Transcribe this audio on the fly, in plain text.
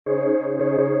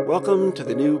Welcome to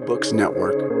the New Books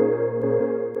Network.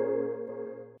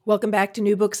 Welcome back to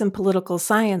New Books in Political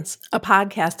Science, a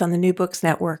podcast on the New Books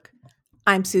Network.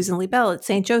 I'm Susan Liebell at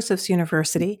St. Joseph's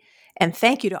University, and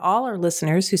thank you to all our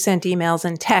listeners who sent emails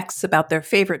and texts about their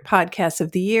favorite podcasts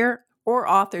of the year or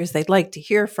authors they'd like to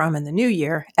hear from in the new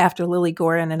year after Lily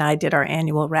Gordon and I did our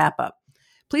annual wrap-up.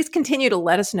 Please continue to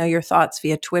let us know your thoughts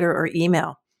via Twitter or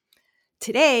email.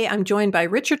 Today, I'm joined by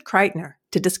Richard Kreitner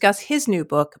to discuss his new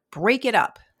book, Break It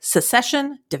Up: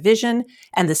 Secession, Division,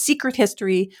 and the Secret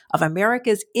History of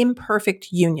America's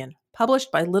Imperfect Union,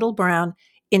 published by Little Brown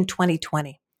in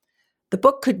 2020. The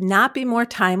book could not be more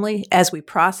timely as we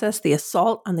process the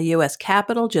assault on the U.S.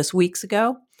 Capitol just weeks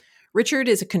ago. Richard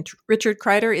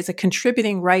Kreitner is a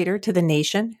contributing writer to The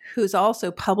Nation, who's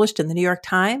also published in the New York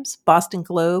Times, Boston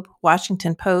Globe,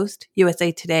 Washington Post,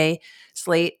 USA Today,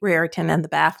 Slate, Raritan, and The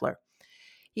Baffler.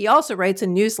 He also writes a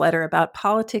newsletter about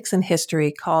politics and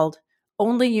history called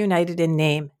Only United in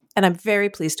Name, and I'm very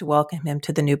pleased to welcome him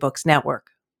to the New Books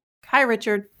Network. Hi,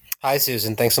 Richard. Hi,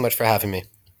 Susan. Thanks so much for having me.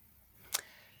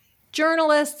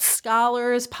 Journalists,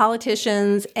 scholars,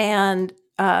 politicians, and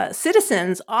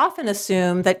citizens often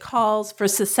assume that calls for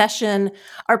secession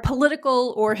are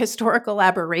political or historical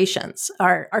aberrations.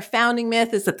 Our founding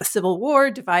myth is that the Civil War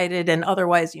divided an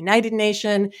otherwise united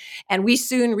nation, and we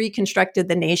soon reconstructed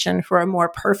the nation for a more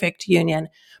perfect union.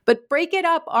 But Break It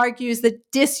Up argues that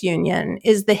disunion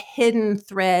is the hidden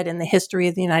thread in the history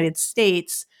of the United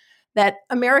States, that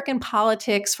American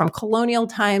politics from colonial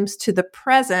times to the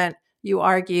present, you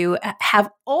argue, have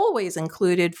always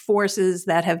included forces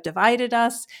that have divided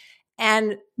us.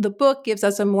 And the book gives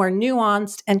us a more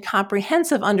nuanced and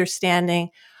comprehensive understanding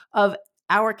of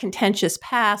our contentious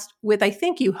past with, I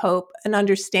think you hope,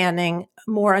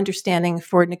 more understanding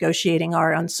for negotiating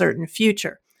our uncertain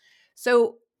future.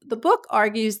 So the book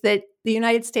argues that the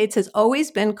United States has always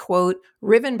been, quote,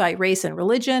 riven by race and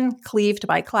religion, cleaved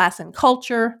by class and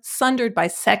culture, sundered by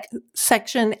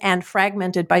section, and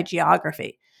fragmented by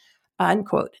geography,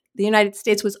 unquote. The United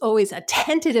States was always a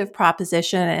tentative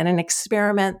proposition and an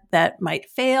experiment that might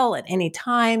fail at any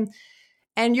time.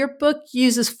 And your book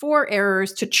uses 4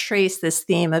 errors to trace this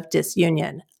theme of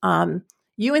disunion.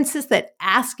 You insist that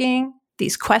asking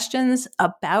these questions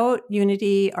about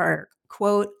unity are,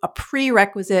 quote, a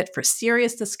prerequisite for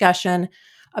serious discussion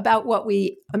about what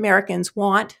we Americans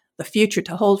want the future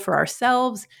to hold for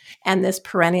ourselves and this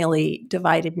perennially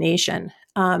divided nation.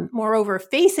 Moreover,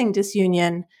 facing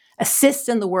disunion assists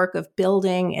in the work of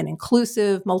building an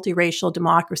inclusive, multiracial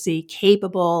democracy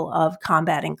capable of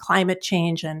combating climate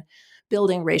change and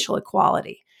building racial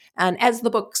equality. And as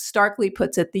the book starkly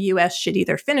puts it, the U.S. should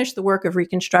either finish the work of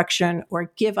Reconstruction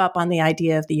or give up on the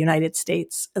idea of the United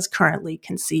States as currently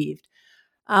conceived.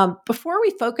 Before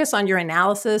we focus on your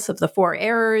analysis of the 4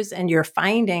 errors and your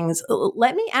findings,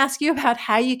 let me ask you about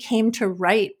how you came to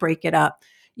write Break It Up.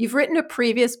 You've written a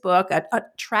previous book, a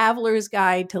traveler's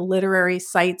guide to literary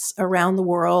sites around the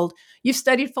world. You've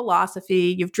studied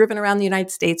philosophy. You've driven around the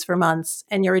United States for months,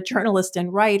 and you're a journalist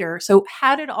and writer. So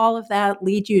how did all of that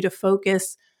lead you to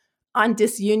focus on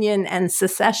disunion and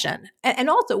secession? And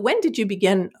also, when did you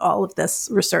begin all of this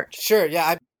research? Sure. Yeah.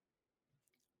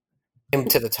 I came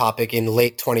to the topic in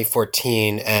late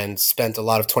 2014 and spent a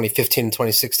lot of 2015 and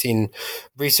 2016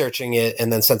 researching it,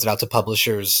 and then sent it out to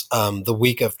publishers the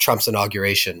week of Trump's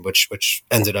inauguration, which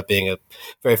ended up being a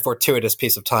very fortuitous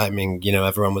piece of timing. You know,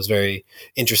 everyone was very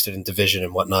interested in division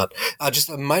and whatnot. Just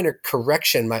a minor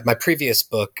correction. My previous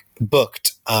book,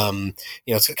 Booked,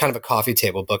 it's kind of a coffee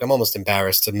table book. I'm almost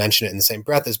embarrassed to mention it in the same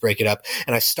breath as Break It Up.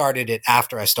 And I started it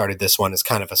after I started this one as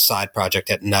kind of a side project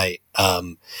at night.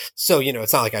 So,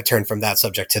 it's not like I turned from that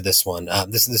subject to this one.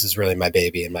 This is really my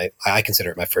baby, and I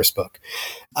consider it my first book.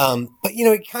 But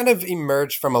it kind of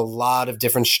emerged from a lot of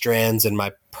different strands in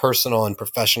my personal and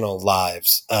professional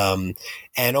lives,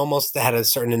 and almost had a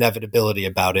certain inevitability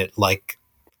about it, like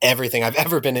everything I've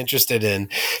ever been interested in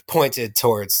pointed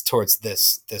towards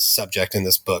this subject in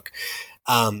this book.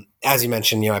 As you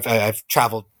mentioned, I've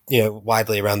traveled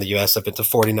widely around the U.S. I've been to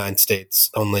 49 states.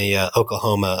 Only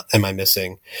Oklahoma am I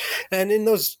missing. And in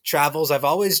those travels, I've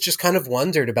always just kind of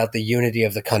wondered about the unity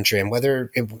of the country and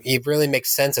whether it really makes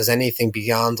sense as anything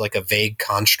beyond like a vague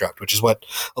construct, which is what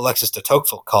Alexis de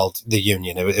Tocqueville called the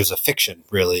Union. It was a fiction,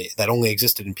 really, that only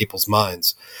existed in people's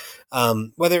minds.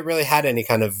 Whether it really had any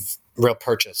kind of real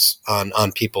purchase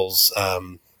on people's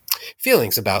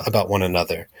feelings about one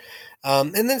another.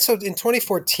 And then so in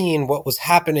 2014, what was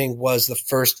happening was the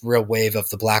first real wave of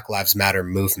the Black Lives Matter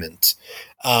movement.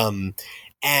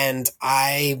 And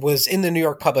I was in the New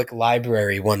York Public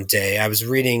Library one day. I was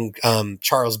reading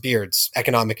Charles Beard's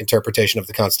Economic Interpretation of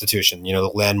the Constitution,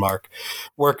 the landmark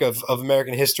work of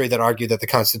American history that argued that the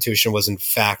Constitution was in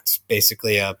fact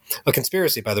basically a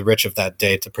conspiracy by the rich of that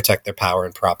day to protect their power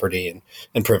and property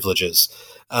and privileges.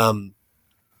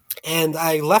 And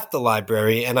I left the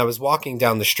library and I was walking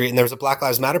down the street and there was a Black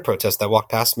Lives Matter protest that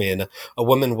walked past me, and a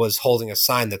woman was holding a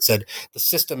sign that said, "The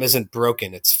system isn't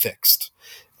broken, it's fixed."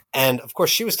 And of course,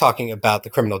 she was talking about the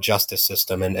criminal justice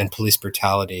system and police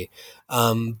brutality.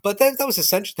 But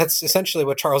that's essentially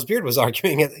what Charles Beard was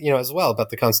arguing, as well,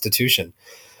 about the Constitution.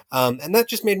 And that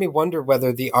just made me wonder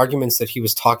whether the arguments that he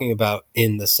was talking about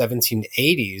in the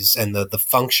 1780s and the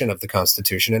function of the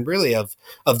Constitution and really of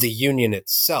the Union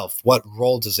itself, what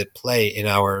role does it play in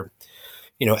our,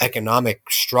 economic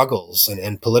struggles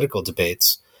and political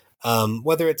debates?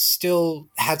 Whether it still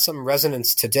had some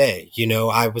resonance today.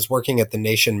 I was working at The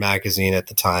Nation magazine at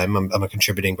the time. I'm a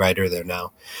contributing writer there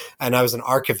now. And I was an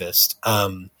archivist.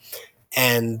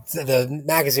 And the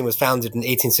magazine was founded in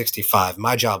 1865.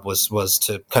 My job was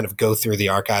to kind of go through the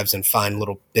archives and find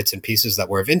little bits and pieces that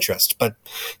were of interest. But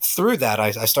through that,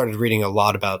 I started reading a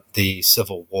lot about the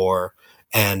Civil War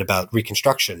and about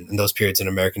Reconstruction in those periods in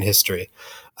American history.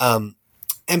 That's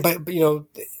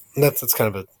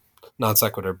kind of a non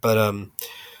sequitur, but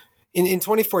in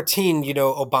 2014,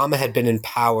 Obama had been in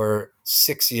power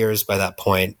 6 years by that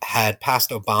point, had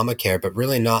passed Obamacare, but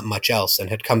really not much else, and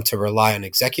had come to rely on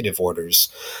executive orders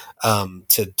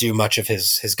to do much of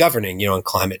his governing, on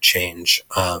climate change,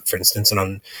 for instance, and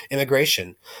on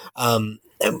immigration. A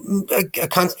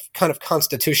kind of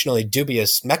constitutionally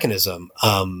dubious mechanism.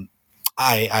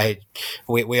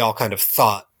 We all kind of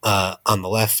thought on the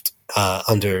left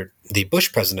under the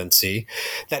Bush presidency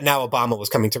that now Obama was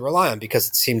coming to rely on, because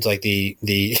it seemed like the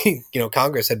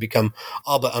Congress had become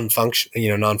all but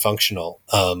non-functional.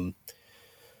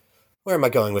 Where am I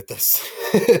going with this?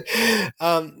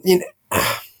 No,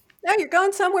 you're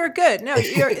going somewhere good. No,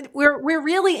 we're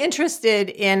really interested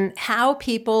in how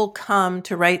people come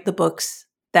to write the books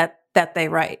that they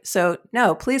write. So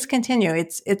no, please continue.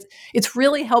 It's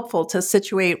really helpful to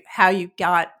situate how you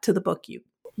got to the book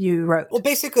you wrote. Well,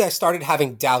 basically, I started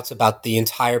having doubts about the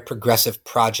entire progressive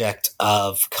project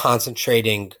of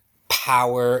concentrating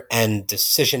power and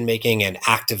decision-making and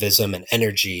activism and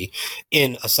energy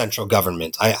in a central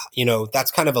government.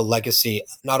 That's kind of a legacy,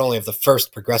 not only of the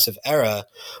first progressive era,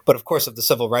 but of course of the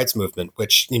civil rights movement,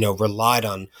 which, relied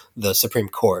on the Supreme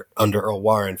Court under Earl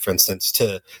Warren, for instance,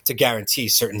 to guarantee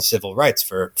certain civil rights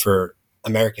for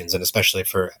Americans and especially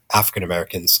for African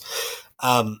Americans.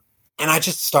 And I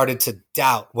just started to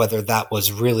doubt whether that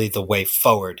was really the way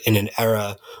forward in an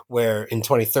era where in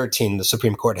 2013, the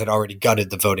Supreme Court had already gutted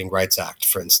the Voting Rights Act,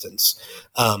 for instance,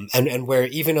 and where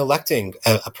even electing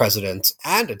a president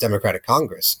and a Democratic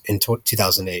Congress in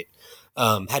 2008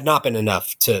 had not been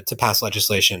enough to pass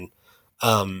legislation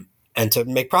and to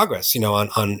make progress,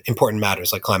 on important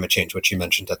matters like climate change, which you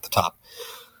mentioned at the top.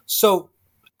 So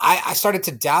I started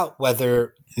to doubt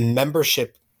whether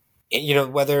membership,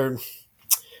 whether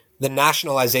the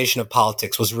nationalization of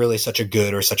politics was really such a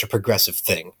good or such a progressive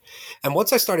thing. And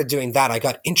once I started doing that, I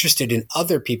got interested in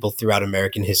other people throughout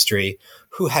American history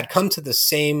who had come to the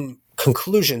same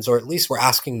conclusions, or at least were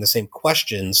asking the same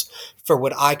questions for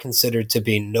what I considered to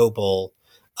be noble,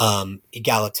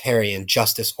 egalitarian,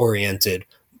 justice-oriented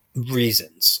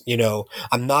reasons.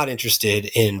 I'm not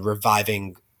interested in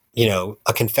reviving,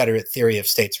 a Confederate theory of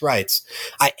states' rights.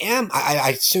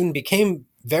 I soon became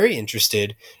very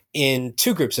interested in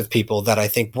two groups of people that I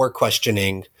think were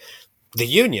questioning the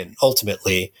Union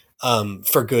ultimately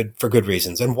for good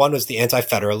reasons. And one was the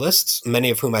Anti-Federalists, many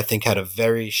of whom I think had a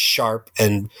very sharp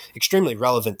and extremely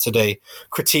relevant today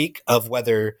critique of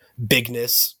whether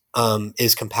bigness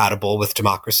is compatible with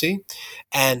democracy,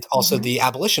 and also the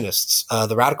abolitionists,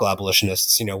 the radical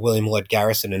abolitionists, William Lloyd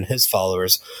Garrison and his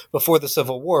followers before the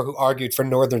Civil War, who argued for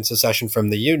Northern secession from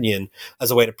the Union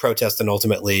as a way to protest and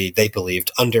ultimately, they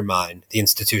believed, undermine the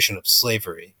institution of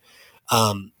slavery.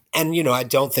 And I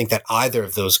don't think that either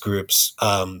of those groups,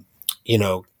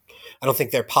 I don't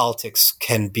think their politics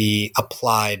can be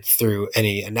applied through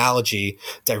any analogy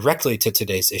directly to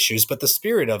today's issues, but the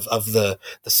spirit of the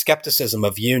skepticism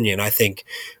of union, I think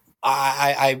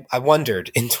I wondered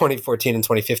in 2014 and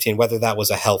 2015 whether that was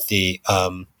a healthy,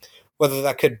 whether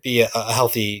that could be a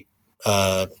healthy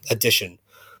addition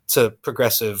to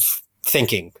progressive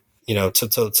thinking,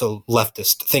 to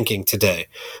leftist thinking today,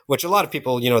 which a lot of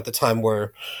people, at the time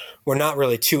were not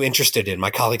really too interested in.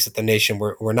 My colleagues at The Nation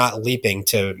were not leaping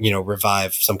to,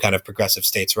 revive some kind of progressive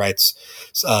states' rights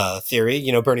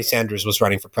theory. Bernie Sanders was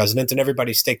running for president and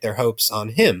everybody staked their hopes on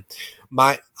him.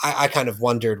 I kind of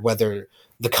wondered whether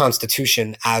the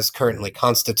Constitution, as currently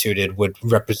constituted, would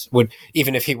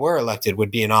even if he were elected, would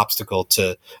be an obstacle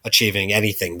to achieving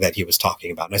anything that he was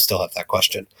talking about. And I still have that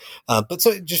question. But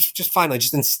so just finally,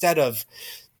 just instead of,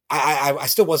 I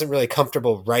still wasn't really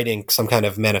comfortable writing some kind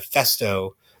of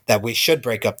manifesto that we should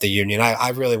break up the Union. I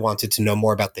really wanted to know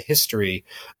more about the history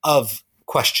of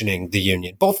questioning the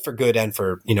Union, both for good and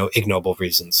for, ignoble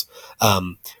reasons.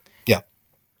 Yeah.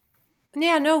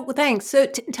 Yeah, no, thanks. So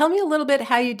tell me a little bit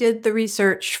how you did the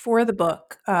research for the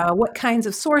book. What kinds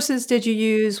of sources did you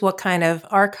use? What kind of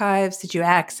archives did you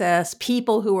access?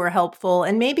 People who were helpful,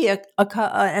 and maybe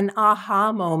an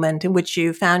aha moment in which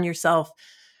you found yourself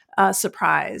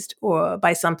surprised or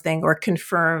by something, or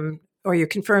you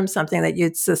confirmed something that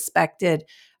you'd suspected.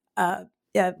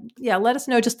 Let us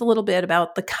know just a little bit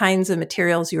about the kinds of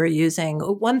materials you were using.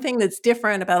 One thing that's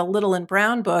different about a Little and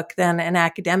Brown book than an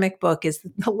academic book is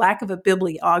the lack of a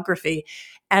bibliography.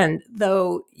 And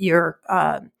though your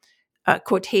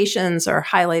quotations are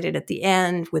highlighted at the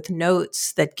end with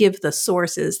notes that give the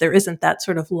sources, there isn't that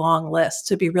sort of long list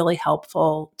to be really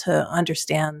helpful to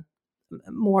understand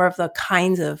more of the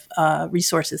kinds of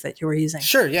resources that you were using.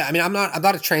 Sure. Yeah. I mean, I'm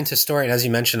not a trained historian. As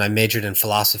you mentioned, I majored in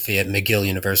philosophy at McGill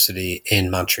University in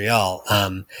Montreal.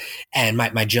 And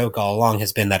my joke all along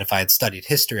has been that if I had studied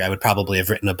history, I would probably have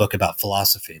written a book about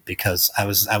philosophy, because I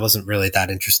wasn't really that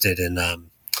interested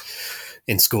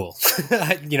in school.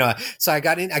 So I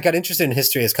got interested in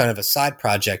history as kind of a side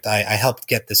project. I helped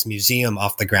get this museum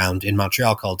off the ground in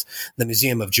Montreal called the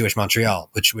Museum of Jewish Montreal,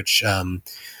 which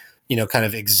kind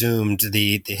of exhumed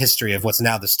the history of what's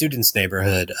now the students'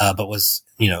 neighborhood, but was,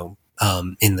 in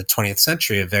the 20th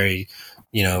century, a very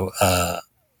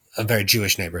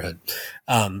Jewish neighborhood.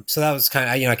 So that was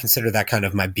kind of, I consider that kind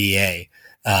of my BA,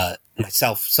 my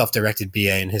self-directed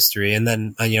BA in history. And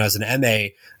then, as an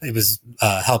MA, it was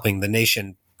helping the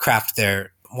Nation craft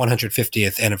their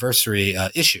 150th anniversary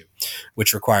issue,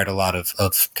 which required a lot of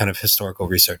kind of historical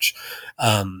research.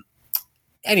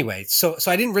 Anyway, so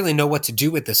I didn't really know what to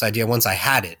do with this idea once I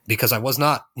had it, because I was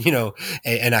not,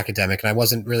 an academic, and I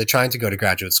wasn't really trying to go to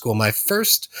graduate school. My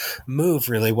first move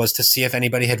really was to see if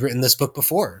anybody had written this book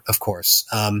before, of course.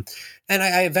 And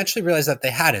I eventually realized that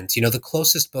they hadn't. The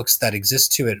closest books that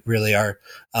exist to it really are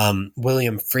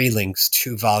William Freeling's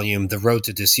 2-volume The Road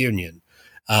to Disunion.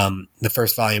 The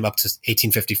first volume up to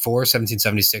 1854,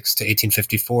 1776 to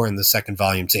 1854, and the second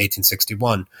volume to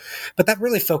 1861. But that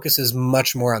really focuses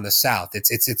much more on the South.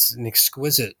 It's an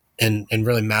exquisite and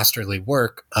really masterly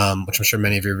work, which I'm sure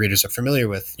many of your readers are familiar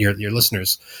with, your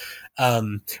listeners.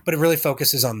 But it really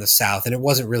focuses on the South, and it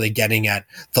wasn't really getting at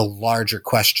the larger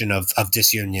question of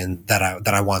disunion that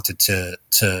I wanted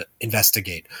to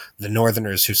investigate. The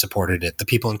Northerners who supported it, the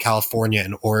people in California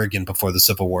and Oregon before the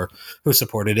Civil War who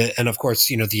supported it, and of course,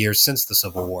 the years since the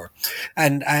Civil War.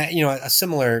 And a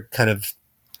similar kind of,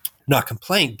 not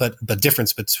complaint, but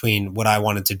difference between what I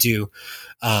wanted to do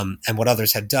and what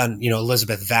others had done.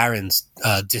 Elizabeth Varron's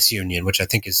Disunion, which I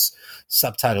think is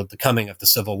subtitled The Coming of the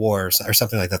Civil War or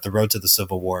something like that, The Road to the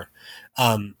Civil War,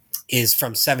 is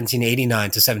from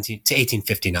 1789 to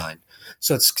 1859.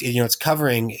 So it's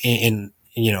covering in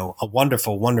a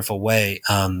wonderful, wonderful way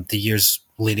the years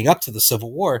leading up to the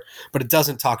Civil War, but it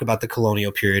doesn't talk about the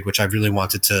colonial period, which I really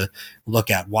wanted to look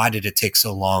at. Why did it take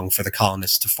so long for the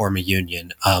colonists to form a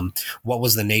union? What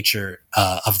was the nature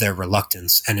of their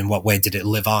reluctance, and in what way did it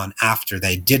live on after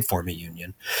they did form a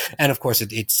union? And of course,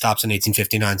 it stops in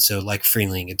 1859. So, like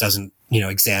Freeling, it doesn't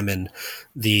examine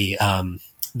the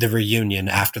reunion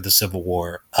after the Civil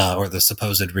War or the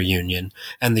supposed reunion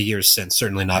and the years since.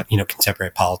 Certainly not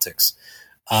contemporary politics.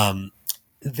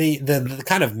 The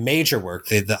kind of major work,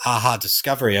 the aha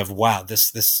discovery of, wow,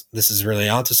 this is really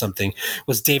onto something,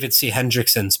 was David C.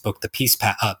 Hendrickson's book, The Peace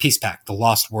Pact, The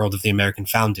Lost World of the American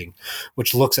Founding,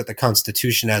 which looks at the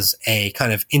Constitution as a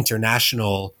kind of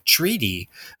international treaty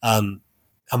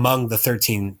among the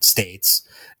 13 states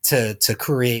to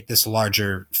create this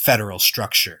larger federal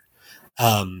structure.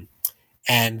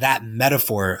 And that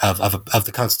metaphor of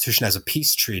the Constitution as a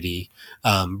peace treaty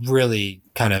really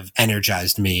kind of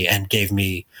energized me and gave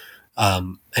me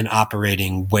an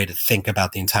operating way to think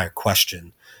about the entire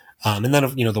question. And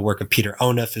then, the work of Peter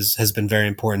Onuf has been very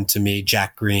important to me.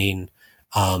 Jack Green,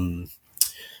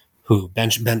 who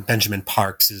Benjamin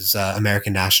Parks'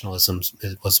 American Nationalism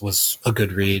was a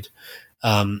good read.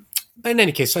 In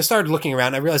any case, so I started looking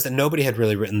around. I realized that nobody had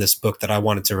really written this book that I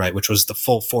wanted to write, which was the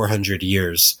full 400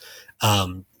 years,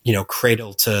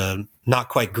 cradle to not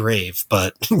quite grave,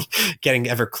 but getting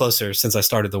ever closer since I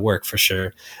started the work, for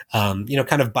sure.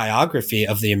 Kind of biography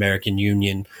of the American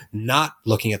Union, not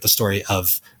looking at the story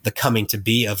of the coming to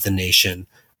be of the nation,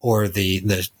 or the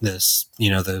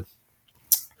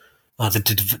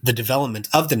development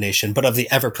of the nation, but of the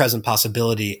ever-present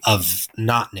possibility of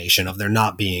not nation, of there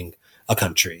not being a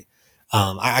country.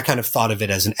 I kind of thought of it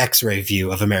as an X-ray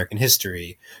view of American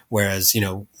history, whereas,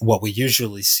 what we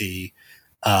usually see,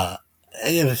 I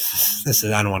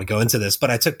don't want to go into this,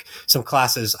 but I took some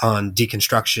classes on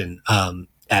deconstruction,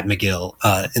 at McGill,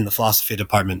 in the philosophy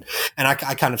department. And I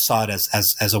kind of saw it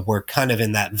as a work kind of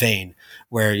in that vein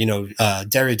where,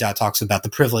 Derrida talks about the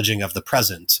privileging of the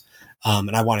present.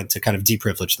 And I wanted to kind of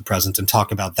deprivilege the present and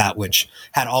talk about that which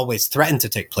had always threatened to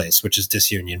take place, which is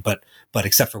disunion, but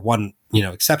except for one,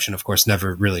 exception, of course,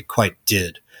 never really quite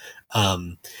did.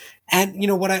 And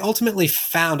what I ultimately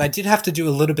found, I did have to do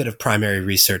a little bit of primary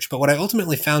research, but what I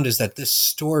ultimately found is that this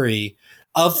story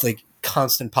of the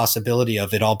constant possibility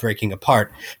of it all breaking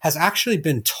apart has actually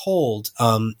been told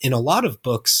in a lot of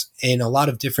books, in a lot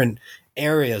of different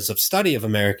areas of study of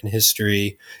American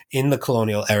history. In the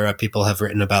colonial era, people have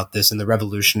written about this. In the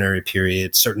Revolutionary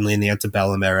period, certainly in the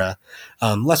antebellum era,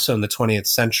 less so in the 20th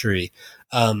century.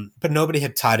 But nobody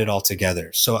had tied it all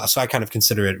together. So I kind of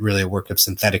consider it really a work of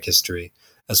synthetic history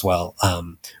as well,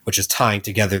 which is tying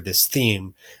together this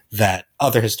theme that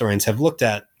other historians have looked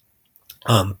at,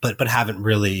 but haven't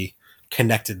really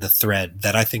connected the thread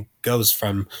that I think goes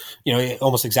from,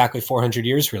 almost exactly 400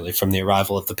 years, really, from the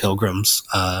arrival of the Pilgrims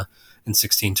in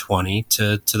 1620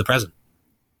 to the present.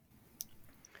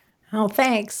 Oh,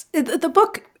 thanks. The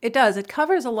book, it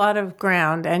covers a lot of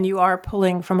ground, and you are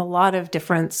pulling from a lot of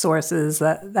different sources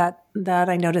that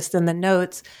I noticed in the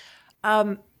notes.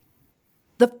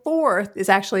 The fourth is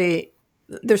actually,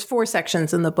 there's 4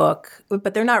 sections in the book,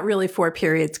 but they're not really 4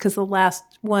 periods because the last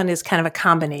one is kind of a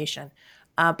combination.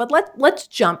 But let's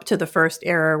jump to the first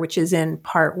era, which is in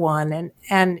part 1,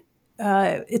 and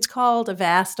it's called A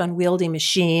Vast Unwieldy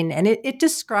Machine, and it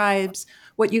describes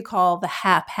what you call the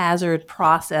haphazard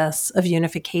process of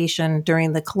unification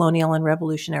during the colonial and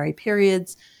revolutionary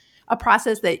periods, a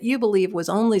process that you believe was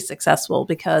only successful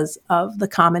because of the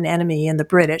common enemy in the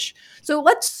British. So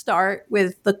let's start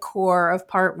with the core of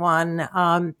part 1,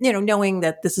 knowing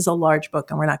that this is a large book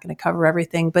and we're not going to cover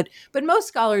everything, but most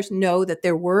scholars know that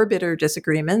there were bitter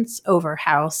disagreements over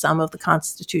how some of the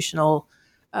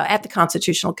at the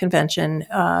Constitutional Convention,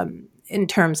 in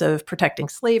terms of protecting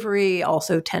slavery,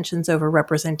 also tensions over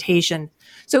representation.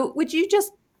 So would you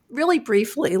just really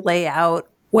briefly lay out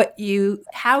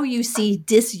how you see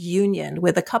disunion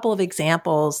with a couple of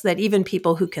examples that even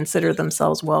people who consider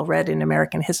themselves well-read in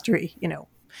American history,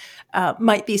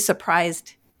 might be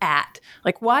surprised at?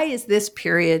 Like, why is this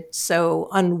period so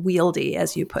unwieldy,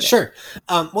 as you put it? Sure.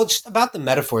 Well, just about the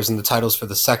metaphors and the titles for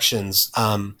the sections,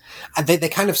 they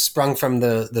kind of sprung from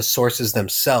the sources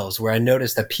themselves, where I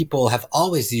noticed that people have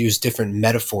always used different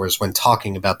metaphors when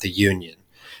talking about the Union.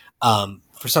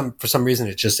 For some reason,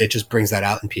 it just brings that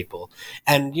out in people.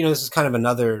 And, this is kind of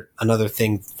another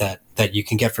thing that you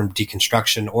can get from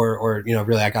deconstruction, or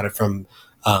really I got it from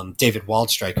David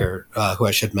Waldstreicher, who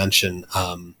I should mention.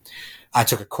 I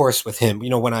took a course with him.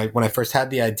 When I first had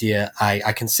the idea,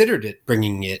 I considered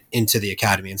bringing it into the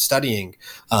academy and studying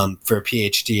for a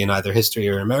PhD in either history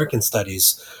or American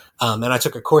studies. And I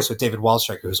took a course with David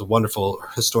Waldstreicher, who's a wonderful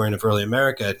historian of early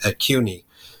America at CUNY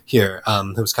here,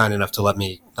 who was kind enough to let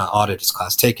me not audit his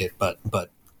class, take it, but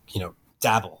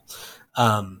dabble.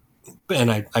 And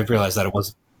I realized that it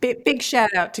was big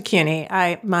shout out to CUNY.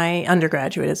 My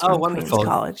undergraduate is from Queens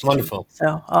College. Wonderful.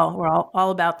 So we're all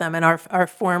about them. And our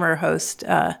former host,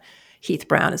 Heath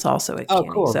Brown, is also at CUNY.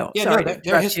 Cool. So yeah, sorry no, to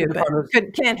interrupt you,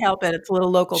 but can't help it. It's a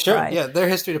little local pride. Yeah, their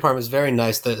history department is very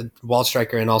nice. The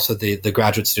Waldstreicher and also the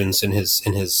graduate students in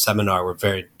his seminar were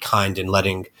very kind in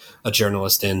letting a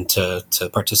journalist in to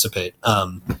participate.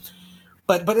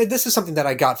 But this is something that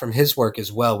I got from his work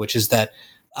as well, which is that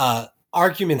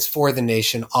arguments for the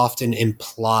nation often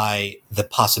imply the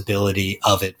possibility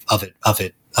of it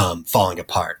falling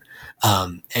apart.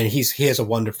 And he has a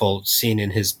wonderful scene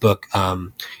in his book,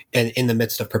 in the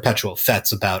midst of perpetual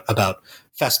fetes about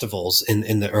festivals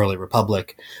in the early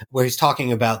republic, where he's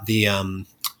talking about the,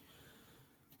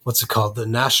 what's it called?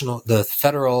 The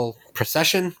federal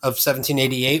procession of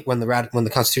 1788, when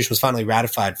the Constitution was finally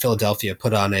ratified. Philadelphia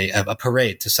put on a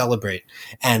parade to celebrate,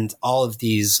 and all of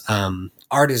these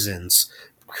artisans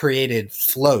created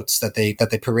floats that they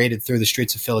paraded through the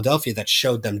streets of Philadelphia that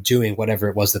showed them doing whatever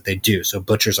it was that they do. So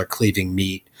butchers are cleaving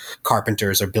meat,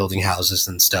 carpenters are building houses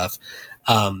and stuff.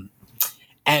 And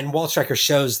Waldstreicher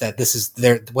shows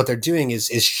that what they're doing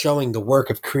is showing the work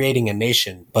of creating a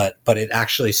nation, but it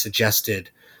actually suggested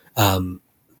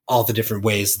all the different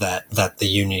ways that the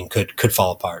Union could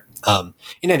fall apart.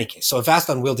 In any case, so a vast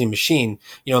unwieldy machine,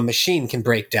 a machine can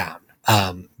break down.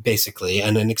 basically.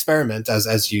 And an experiment,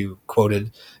 as you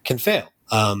quoted, can fail.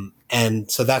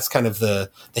 And so that's kind of the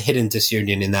hidden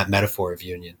disunion in that metaphor of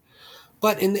union.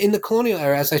 But in the colonial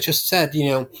era, as I just said,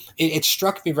 it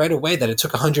struck me right away that it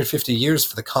took 150 years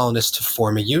for the colonists to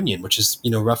form a union, which is,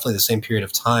 roughly the same period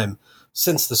of time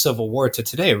since the Civil War to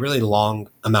today, a really long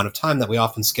amount of time that we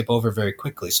often skip over very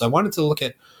quickly. So I wanted to look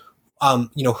at,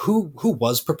 who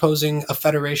was proposing a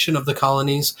federation of the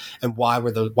colonies and why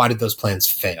did those plans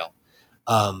fail?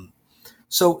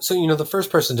 So the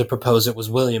first person to propose it was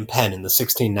William Penn in the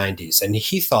 1690s, and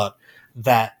he thought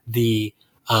that the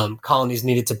colonies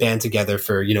needed to band together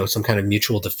for, some kind of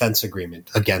mutual defense agreement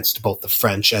against both the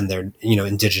French and their,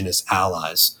 indigenous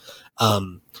allies.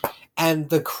 And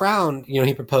the Crown,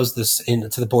 he proposed this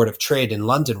to the Board of Trade in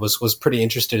London, was pretty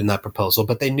interested in that proposal,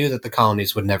 but they knew that the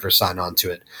colonies would never sign on to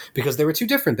it because they were too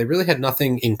different. They really had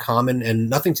nothing in common and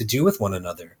nothing to do with one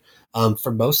another.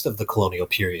 For most of the colonial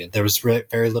period, there was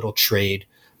very little trade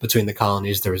between the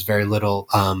colonies. There was very little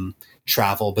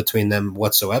travel between them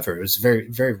whatsoever. It was very,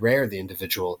 very rare the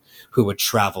individual who would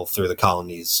travel through the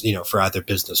colonies, for either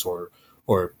business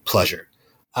or pleasure.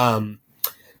 And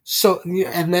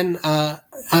then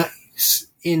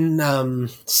in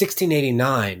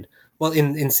 1689, well,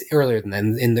 in earlier than that,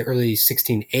 in the early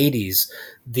 1680s,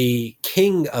 the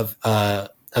King of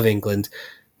England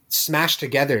smashed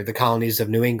together the colonies of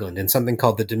New England in something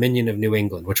called the Dominion of New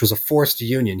England, which was a forced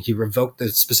union. He revoked the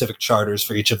specific charters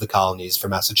for each of the colonies, for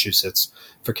Massachusetts,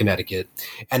 for Connecticut,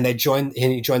 and he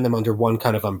joined them under one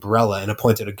kind of umbrella and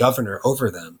appointed a governor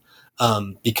over them,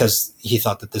 because he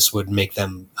thought that this would make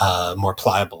them more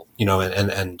pliable,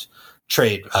 and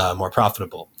trade more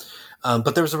profitable.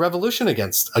 But there was a revolution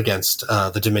against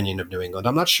the Dominion of New England.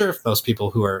 I'm not sure if most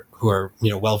people who are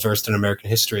well versed in American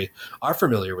history are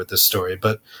familiar with this story.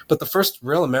 But the first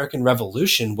real American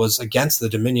Revolution was against the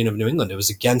Dominion of New England. It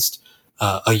was against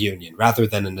a union rather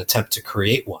than an attempt to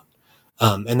create one.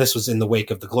 And this was in the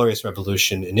wake of the Glorious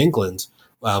Revolution in England,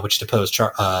 which deposed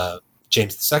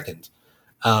James II.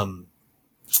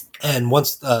 And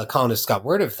once the colonists got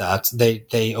word of that,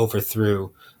 they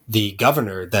overthrew the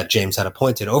governor that James had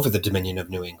appointed over the Dominion of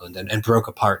New England and broke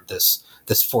apart this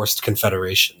forced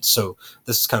confederation. So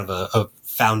this is kind of a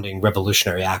founding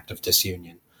revolutionary act of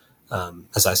disunion,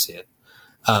 as I see it.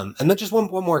 And then just one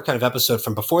more kind of episode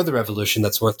from before the revolution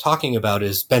that's worth talking about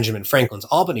is Benjamin Franklin's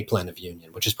Albany Plan of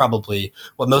Union, which is probably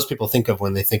what most people think of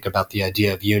when they think about the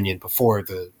idea of union before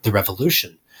the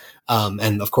revolution.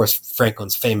 And of course,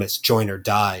 Franklin's famous Join or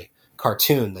Die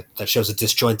cartoon that shows a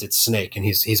disjointed snake, and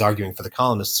he's arguing for the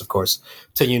colonists, of course,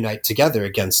 to unite together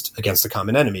against the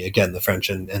common enemy, again, the French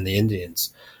and the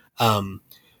Indians.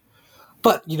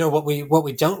 But what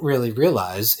we don't really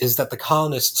realize is that the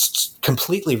colonists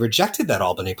completely rejected that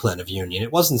Albany Plan of Union.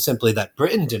 It wasn't simply that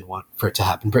Britain didn't want for it to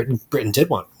happen. Britain did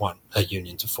want a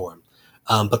union to form,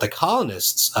 but the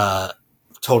colonists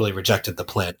totally rejected the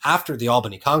plan. After the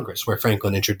Albany Congress, where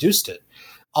Franklin introduced it,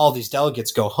 all these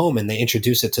delegates go home and they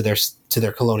introduce it to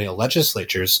their colonial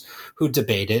legislatures, who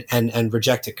debate it and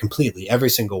reject it completely, every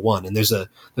single one. And there's a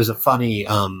funny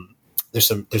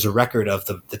there's a record of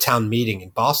the town meeting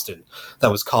in Boston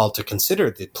that was called to consider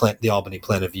the Albany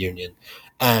Plan of Union,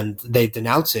 and they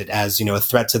denounce it as a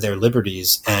threat to their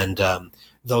liberties and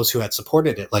those who had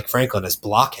supported it, like Franklin, as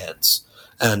blockheads.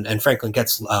 And Franklin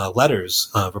gets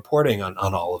letters reporting on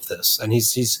all of this, and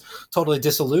he's totally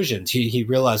disillusioned. He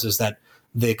realizes that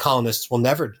the colonists will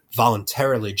never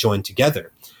voluntarily join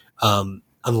together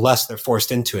unless they're forced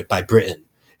into it by Britain.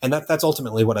 And that's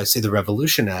ultimately what I see the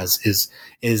revolution as,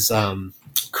 is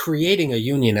creating a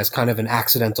union as kind of an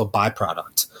accidental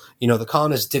byproduct. The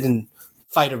colonists didn't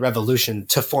fight a revolution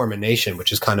to form a nation,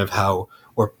 which is kind of how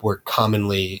we're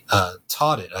commonly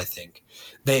taught it, I think.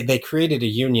 They created a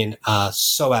union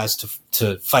so as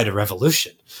to fight a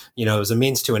revolution. It was a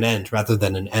means to an end rather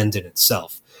than an end in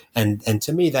itself. And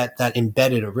to me, that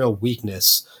embedded a real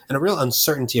weakness and a real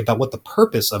uncertainty about what the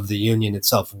purpose of the union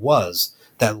itself was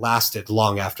that lasted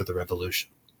long after the revolution.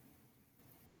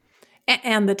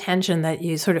 And the tension that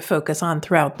you sort of focus on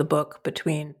throughout the book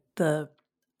between the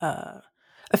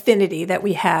affinity that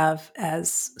we have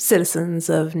as citizens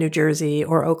of New Jersey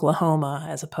or Oklahoma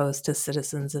as opposed to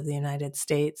citizens of the United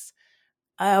States.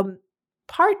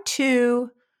 Part two,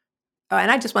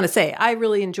 and I just want to say, I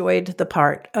really enjoyed the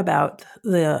part about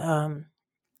the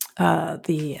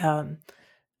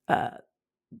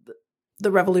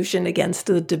revolution against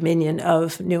the Dominion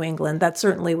of New England. That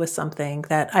certainly was something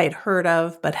that I had heard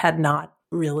of, but had not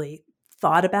really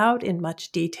thought about in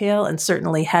much detail, and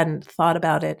certainly hadn't thought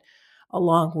about it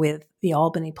along with the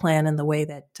Albany Plan and the way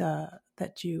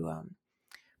that you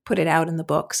put it out in the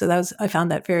book. So I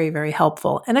found that very, very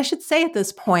helpful. And I should say at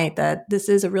this point that this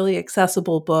is a really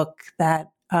accessible book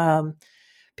that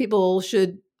people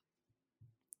should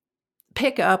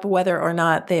pick up whether or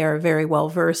not they are very well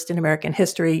versed in American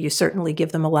history. You certainly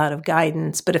give them a lot of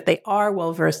guidance, but if they are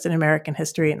well versed in American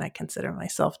history, and I consider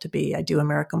myself to be, I do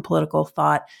American political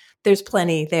thought, there's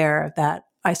plenty there that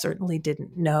I certainly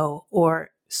didn't know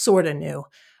or sort of knew.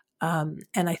 And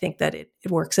I think that it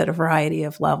works at a variety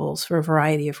of levels for a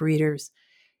variety of readers.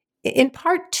 In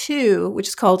part 2, which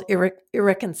is called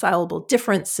Irreconcilable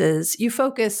Differences, you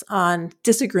focus on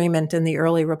disagreement in the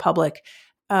early republic.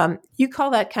 You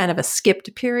call that kind of a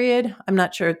skipped period. I'm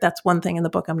not sure, that's one thing in the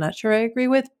book I'm not sure I agree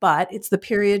with, but it's the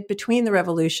period between the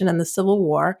Revolution and the Civil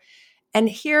War. And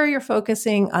here you're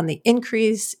focusing on the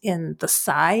increase in the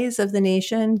size of the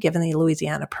nation, given the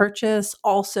Louisiana Purchase,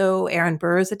 also Aaron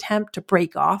Burr's attempt to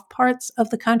break off parts of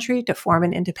the country to form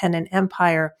an independent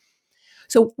empire.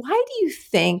 So why do you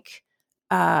think,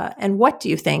 and what do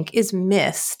you think is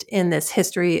missed in this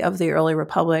history of the early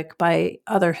republic by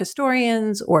other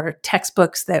historians or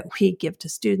textbooks that we give to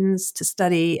students to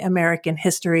study American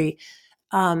history,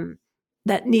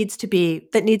 that needs to be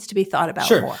thought about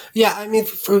more? Yeah, I mean,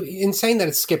 in saying that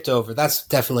it's skipped over, that's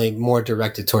definitely more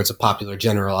directed towards a popular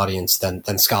general audience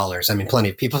than scholars. I mean, plenty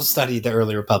of people study the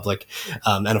early republic,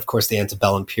 and of course the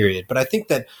antebellum period. But I think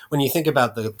that when you think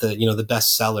about the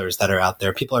bestsellers that are out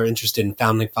there, people are interested in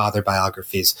founding father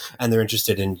biographies, and they're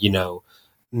interested in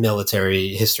military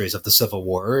histories of the Civil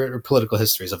War or political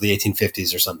histories of the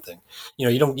 1850s or something.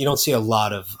 You don't see a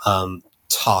lot of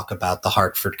talk about the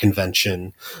Hartford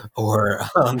Convention or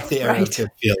the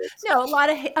Arrowhead Field. No, a lot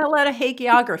of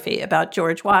hagiography about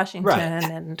George Washington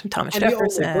and Thomas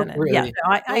Jefferson.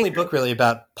 The only book really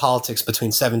about politics between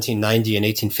 1790 and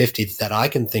 1850 that I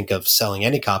can think of selling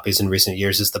any copies in recent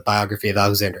years is the biography of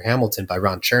Alexander Hamilton by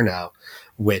Ron Chernow,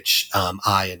 which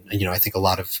I think a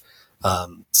lot of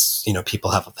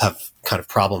people have kind of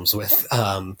problems with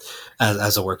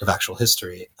as a work of actual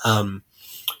history.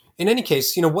 In any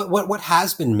case, what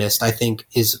has been missed, I think,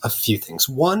 is a few things.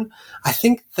 One, I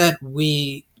think that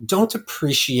we don't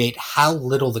appreciate how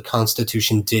little the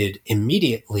Constitution did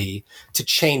immediately to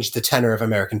change the tenor of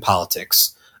American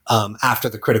politics after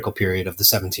the critical period of the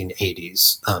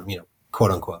 1780s,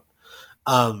 quote unquote.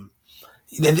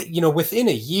 Within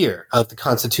a year of the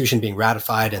Constitution being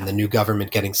ratified and the new government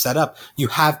getting set up, you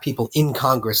have people in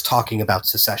Congress talking about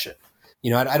secession.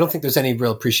 I don't think there's any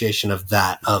real appreciation of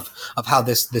that, of how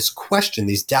this question,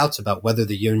 these doubts about whether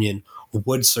the Union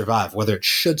would survive, whether it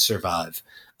should survive,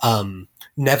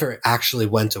 never actually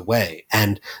went away.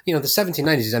 And, the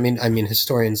 1790s, I mean,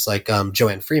 historians like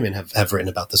Joanne Freeman have written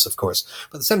about this, of course,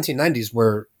 but the 1790s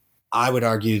were, I would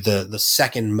argue, the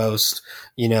second most,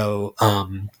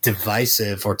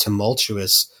 divisive or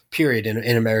tumultuous period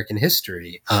in American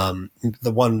history.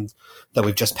 The one that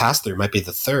we've just passed through might be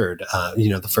the third,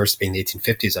 the first being the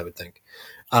 1850s, I would think.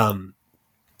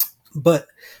 But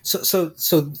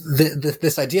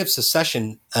this idea of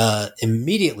secession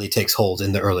immediately takes hold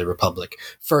in the early republic.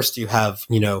 First, you have,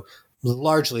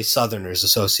 largely Southerners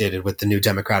associated with the new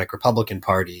Democratic Republican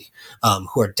Party,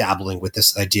 who are dabbling with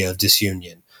this idea of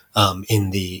disunion.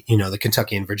 In the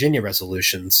Kentucky and Virginia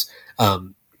resolutions,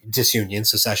 disunion,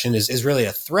 secession is really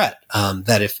a threat,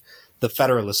 that if the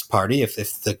Federalist Party, if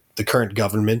the current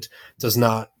government does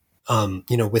not,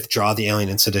 withdraw the Alien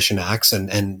and Sedition Acts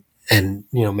and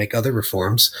make other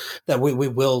reforms, that we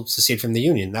will secede from the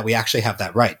Union, that we actually have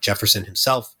that right. Jefferson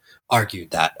himself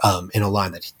argued that in a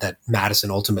line that Madison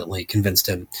ultimately convinced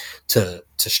him to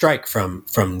strike from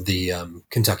the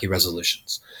Kentucky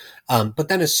resolutions. But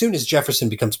then as soon as Jefferson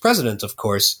becomes president, of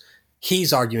course,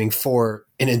 he's arguing for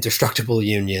an indestructible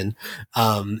union,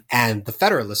 and the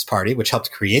Federalist Party, which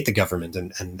helped create the government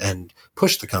and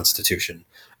push the Constitution,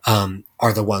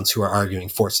 are the ones who are arguing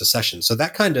for secession. So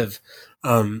that kind of,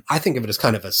 I think of it as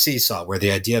kind of a seesaw where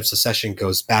the idea of secession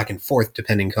goes back and forth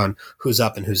depending on who's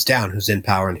up and who's down, who's in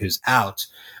power and who's out.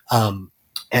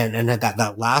 And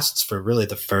that lasts for really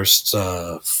the first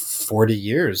 40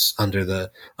 years under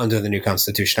the new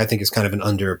Constitution. I think is kind of an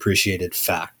underappreciated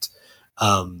fact.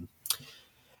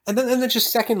 And then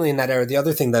just secondly in that era, the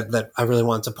other thing that I really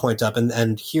wanted to point up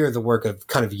and hear the work of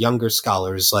kind of younger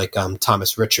scholars like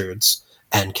Thomas Richards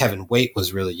and Kevin Waite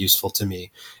was really useful to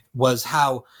me, was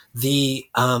how the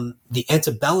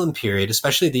antebellum period,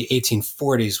 especially the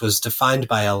 1840s, was defined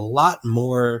by a lot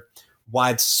more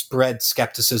widespread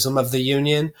skepticism of the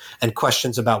Union and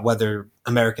questions about whether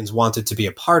Americans wanted to be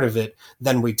a part of it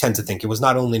than we tend to think. It was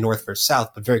not only North versus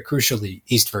South, but very crucially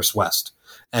East versus West.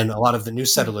 And a lot of the new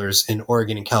settlers in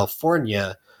Oregon and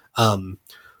California,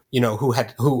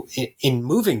 who in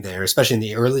moving there, especially in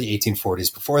the early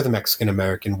 1840s, before the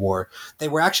Mexican-American War, they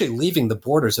were actually leaving the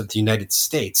borders of the United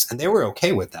States, and they were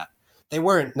okay with that. They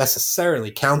weren't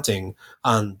necessarily counting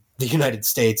on the United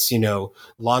States,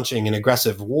 launching an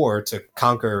aggressive war to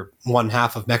conquer one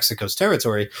half of Mexico's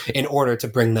territory in order to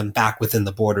bring them back within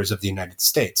the borders of the United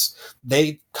States.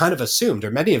 They kind of assumed, or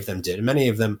many of them did, and many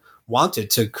of them wanted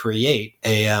to create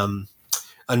a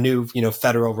new,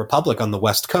 federal republic on the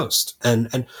West Coast.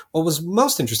 And what was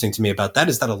most interesting to me about that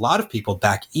is that a lot of people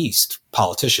back east,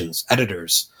 politicians,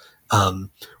 editors,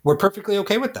 were perfectly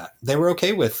okay with that. They were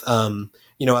okay with,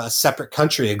 a separate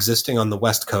country existing on the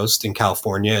West Coast in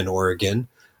California and Oregon,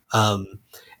 and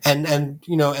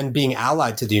being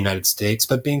allied to the United States,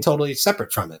 but being totally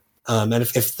separate from it. And if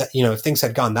things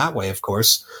had gone that way, of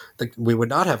course, we would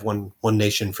not have one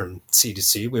nation from sea to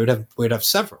sea. We would have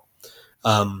several.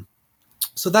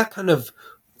 So that kind of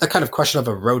question of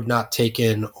a road not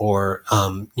taken, or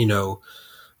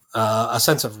a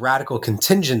sense of radical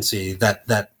contingency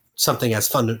that something as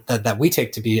that we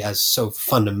take to be as so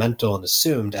fundamental and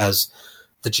assumed as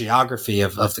the geography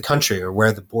of the country or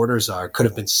where the borders are could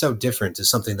have been so different is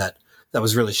something that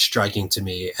was really striking to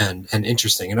me and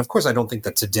interesting. And of course, I don't think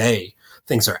that today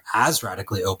things are as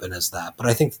radically open as that, but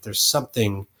I think that there's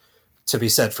something to be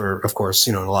said for, of course,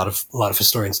 a lot of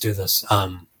historians do this.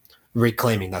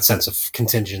 Reclaiming that sense of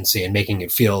contingency and making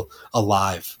it feel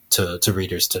alive to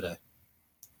readers today.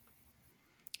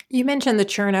 You mentioned the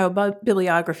Chernow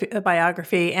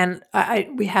biography, and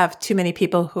we have too many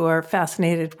people who are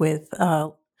fascinated with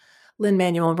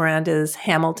Lin-Manuel Miranda's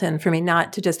Hamilton for me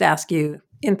not to just ask you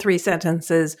in 3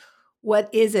 sentences, what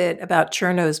is it about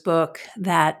Chernow's book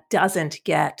that doesn't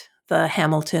get the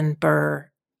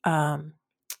Hamilton-Burr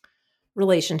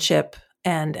relationship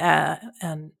and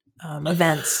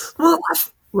events? Well,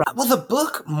 the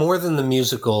book, more than the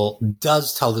musical,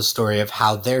 does tell the story of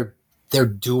how their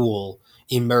duel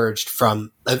emerged from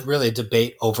a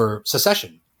debate over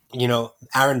secession.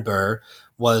 Aaron Burr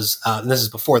was, and this is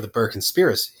before the Burr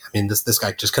conspiracy. I mean, this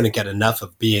guy just couldn't get enough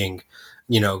of being,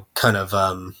 more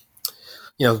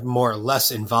or less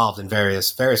involved in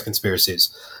various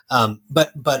conspiracies.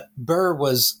 But Burr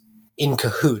was in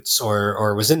cahoots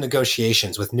or was in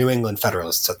negotiations with New England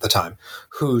Federalists at the time,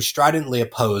 who stridently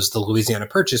opposed the Louisiana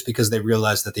Purchase because they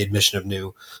realized that the admission of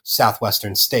new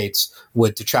southwestern states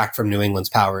would detract from New England's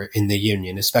power in the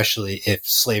Union, especially if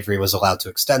slavery was allowed to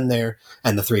extend there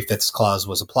and the 3/5 clause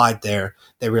was applied there.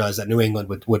 They realized that New England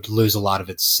would lose a lot of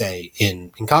its say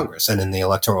in Congress and in the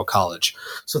Electoral College.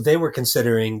 So they were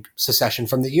considering secession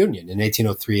from the Union in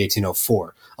 1803,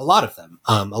 1804. A lot of them,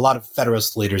 a lot of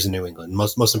Federalist leaders in New England,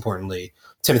 most importantly,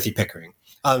 Timothy Pickering.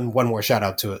 One more shout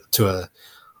out to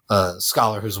a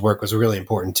scholar whose work was really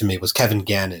important to me was Kevin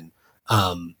Gannon,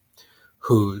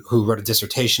 who wrote a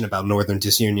dissertation about Northern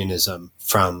disunionism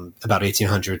from about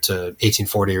 1800 to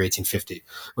 1840 or 1850,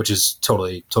 which is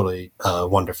totally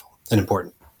wonderful and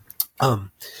important.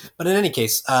 But in any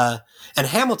case, and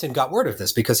Hamilton got word of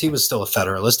this because he was still a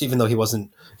Federalist, even though he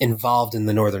wasn't involved in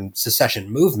the Northern secession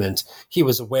movement. He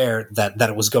was aware that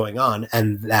it was going on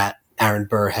and that Aaron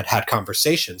Burr had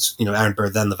conversations, Aaron Burr,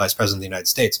 then the Vice President of the United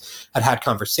States, had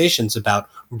conversations about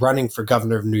running for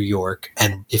governor of New York.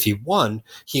 And if he won,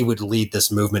 he would lead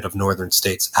this movement of Northern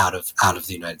states out of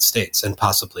the United States and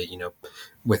possibly,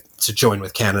 to join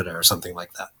with Canada or something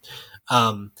like that.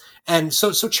 And so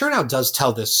Chernow does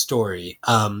tell this story.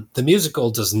 The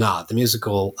musical does not. The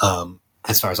musical,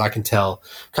 as far as I can tell,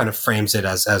 kind of frames it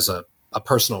as a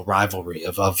personal rivalry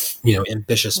of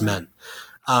ambitious men.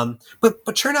 But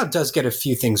Chernow does get a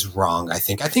few things wrong, I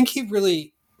think. I think he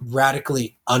really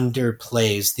radically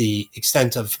underplays the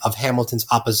extent of Hamilton's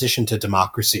opposition to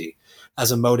democracy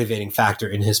as a motivating factor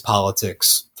in his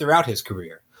politics throughout his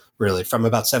career, really, from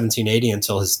about 1780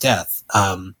 until his death.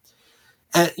 And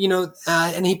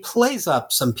he plays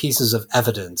up some pieces of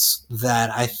evidence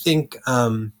that I think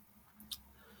are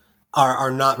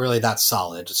not really that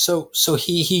solid. So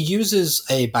he uses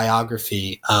a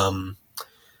biography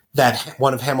that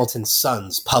one of Hamilton's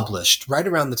sons published right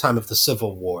around the time of the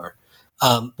Civil War,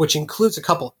 which includes a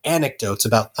couple anecdotes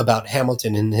about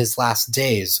Hamilton in his last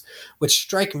days, which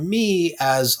strike me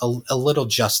as a little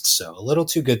just so, a little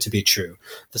too good to be true.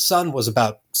 The son was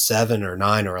about 7 or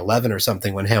 9 or 11 or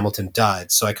something when Hamilton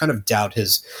died, so I kind of doubt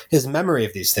his memory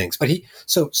of these things. But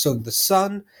so the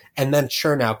son and then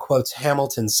Chernow quotes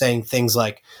Hamilton saying things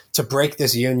like, "To break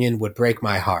this union would break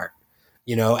my heart."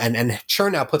 And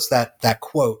Chernow puts that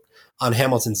quote on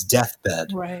Hamilton's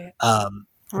deathbed. Right.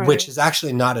 which is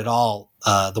actually not at all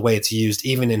the way it's used,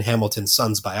 even in Hamilton's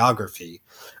son's biography.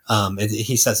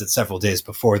 He says it several days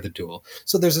before the duel.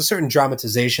 So there's a certain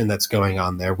dramatization that's going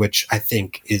on there, which I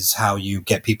think is how you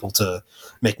get people to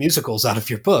make musicals out of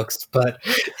your books, but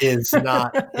is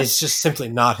not, it's just simply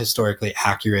not historically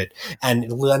accurate, and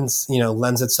it lends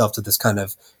itself to this kind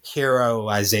of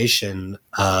heroization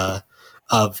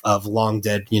of long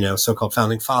dead, so-called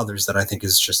founding fathers that I think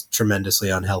is just tremendously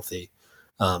unhealthy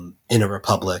in a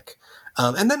republic.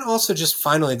 And then also just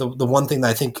finally, the one thing that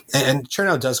I think, and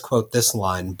Chernow does quote this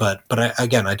line, but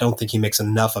I don't think he makes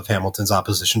enough of Hamilton's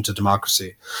opposition to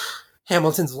democracy.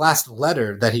 Hamilton's last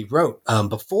letter that he wrote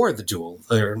before the duel,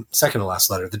 or second to last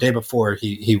letter, the day before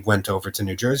he went over to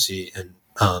New Jersey and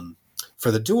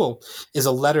for the duel, is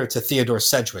a letter to Theodore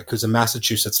Sedgwick, who's a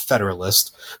Massachusetts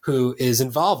Federalist who is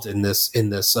involved in this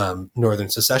Northern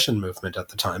secession movement at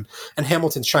the time, and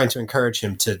Hamilton's trying to encourage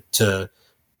him to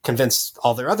convince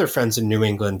all their other friends in New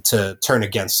England to turn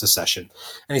against secession.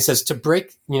 And he says to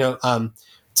break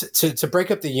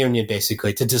up the Union,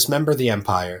 basically to dismember the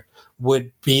empire,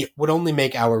 would only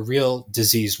make our real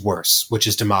disease worse, which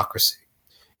is democracy.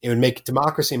 It would make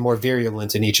democracy more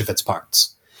virulent in each of its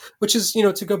parts. Which is,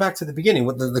 to go back to the beginning,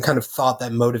 what the kind of thought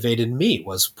that motivated me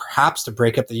was perhaps to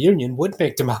break up the Union would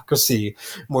make democracy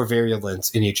more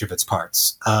virulent in each of its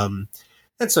parts. And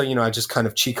so, I just kind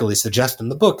of cheekily suggest in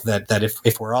the book that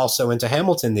if we're all so into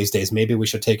Hamilton these days, maybe we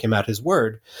should take him at his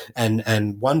word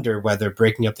and wonder whether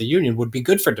breaking up the Union would be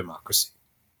good for democracy.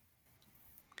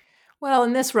 Well,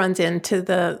 and this runs into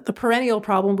the perennial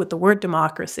problem with the word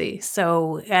democracy.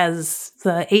 So as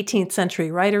the 18th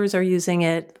century writers are using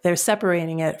it, they're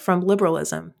separating it from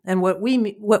liberalism. And what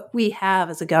we have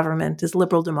as a government is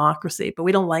liberal democracy, but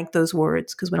we don't like those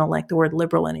words because we don't like the word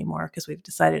liberal anymore because we've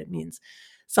decided it means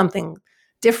something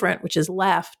different, which is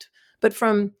left. But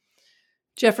from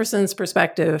Jefferson's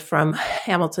perspective, from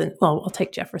Hamilton, well, I'll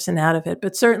take Jefferson out of it,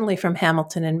 but certainly from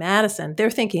Hamilton and Madison, they're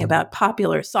thinking about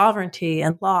popular sovereignty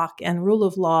and Locke and rule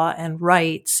of law and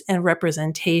rights and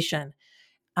representation.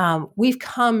 We've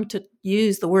come to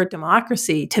use the word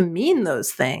democracy to mean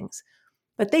those things,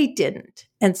 but they didn't.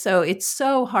 And so it's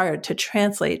so hard to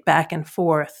translate back and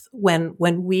forth when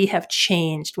we have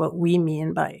changed what we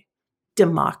mean by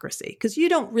democracy, because you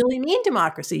don't really mean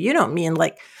democracy. You don't mean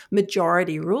like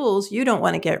majority rules. You don't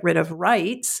want to get rid of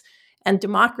rights. And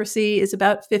democracy is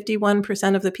about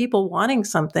 51% of the people wanting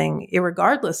something,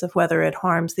 irregardless of whether it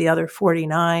harms the other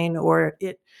 49 or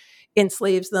it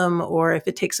enslaves them or if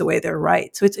it takes away their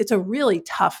rights. So it's a really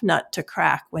tough nut to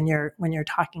crack when you're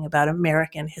talking about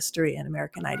American history and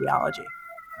American ideology.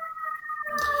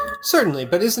 Certainly,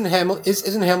 but isn't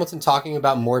Hamilton talking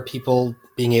about more people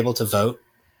being able to vote?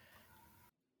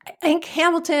 I think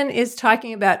Hamilton is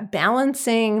talking about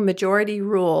balancing majority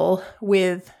rule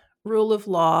with rule of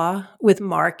law, with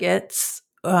markets,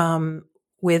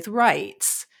 with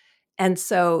rights. And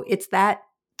so it's that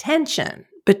tension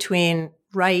between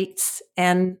rights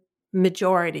and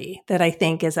majority that I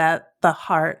think is at the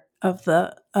heart of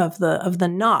the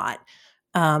knot,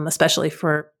 especially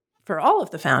for all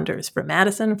of the founders, for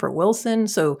Madison, for Wilson.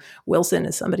 So Wilson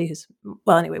is somebody who's,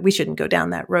 well, anyway, we shouldn't go down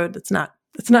that road. It's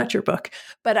not your book.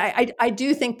 But I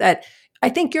do think that, I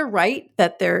think you're right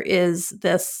that there is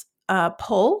this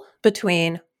pull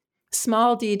between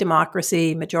small d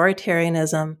democracy,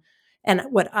 majoritarianism, and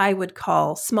what I would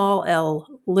call small l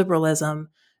liberalism,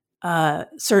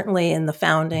 certainly in the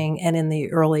founding and in the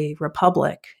early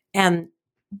republic.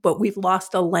 But we've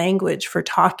lost a language for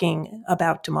talking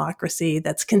about democracy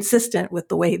that's consistent with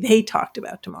the way they talked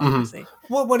about democracy.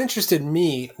 Mm-hmm. Well, what interested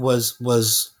me was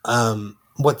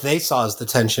what they saw as the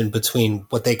tension between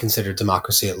what they considered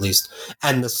democracy, at least,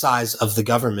 and the size of the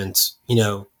government,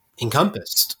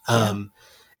 encompassed. Yeah.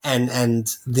 And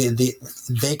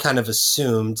they kind of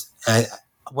assumed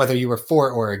whether you were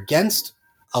for or against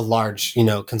a large,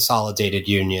 consolidated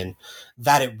union,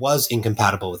 that it was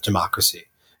incompatible with democracy.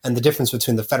 And the difference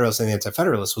between the Federalists and the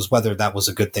Anti-Federalists was whether that was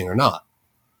a good thing or not.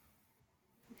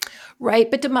 Right.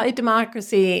 But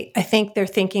democracy, I think they're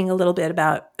thinking a little bit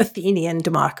about Athenian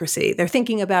democracy. They're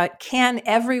thinking about, can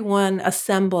everyone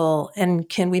assemble and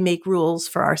can we make rules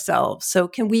for ourselves? So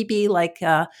can we be like,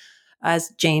 as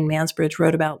Jane Mansbridge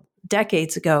wrote about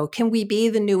decades ago, can we be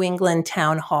the New England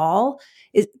town hall?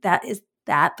 Is that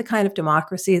the kind of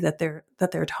democracy that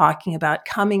they're talking about,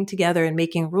 coming together and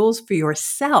making rules for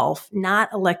yourself,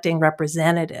 not electing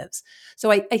representatives?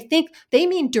 So I think they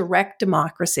mean direct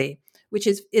democracy,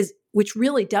 which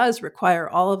really does require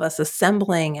all of us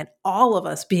assembling and all of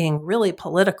us being really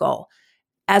political,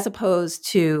 as opposed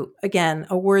to, again,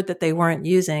 a word that they weren't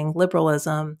using,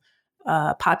 liberalism,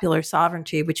 popular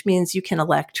sovereignty, which means you can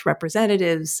elect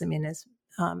representatives. I mean, as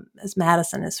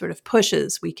Madison is sort of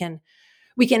pushes, we can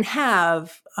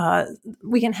have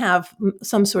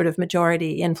some sort of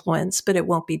majority influence, but it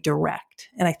won't be direct.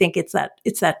 And I think it's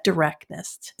that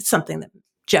directness. It's something that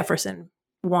Jefferson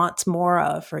wants more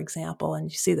of, for example,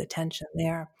 and you see the tension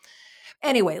there.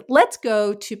 Anyway, let's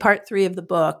go to part 3 of the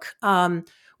book,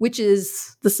 which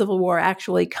is the Civil War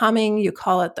actually coming. You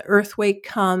call it The Earthquake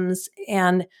Comes,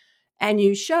 and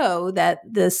you show that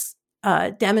this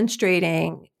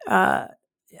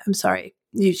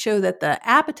you show that the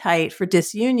appetite for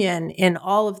disunion in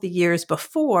all of the years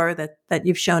before that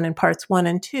you've shown in parts 1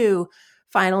 and 2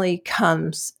 finally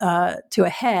comes to a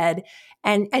head.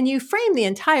 And you frame the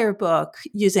entire book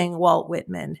using Walt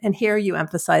Whitman. And here you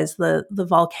emphasize the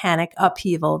volcanic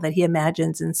upheaval that he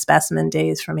imagines in Specimen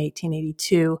Days from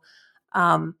 1882.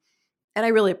 And I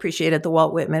really appreciated the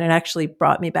Walt Whitman. It actually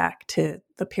brought me back to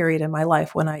the period in my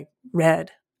life when I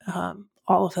read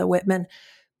all of the Whitman.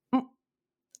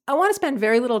 I want to spend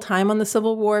very little time on the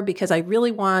Civil War because I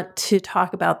really want to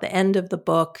talk about the end of the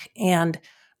book and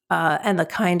the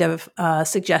kind of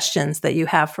suggestions that you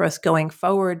have for us going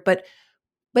forward.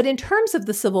 But in terms of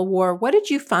the Civil War, what did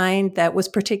you find that was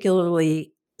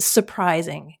particularly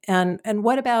surprising? And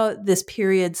what about this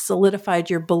period solidified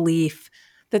your belief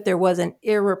that there was an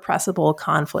irrepressible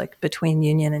conflict between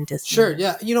Union and disunion?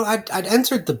 Sure, yeah. I'd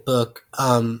entered the book,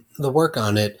 the work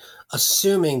on it,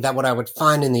 assuming that what I would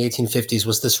find in the 1850s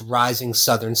was this rising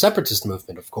Southern separatist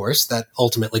movement, of course, that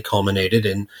ultimately culminated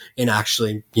in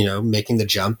actually, making the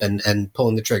jump and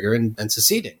pulling the trigger and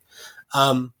seceding.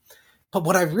 But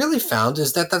what I really found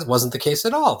is that wasn't the case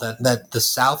at all, that the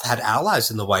South had allies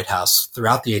in the White House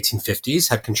throughout the 1850s,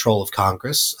 had control of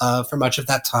Congress for much of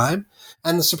that time,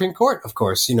 and the Supreme Court, of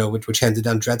course, which handed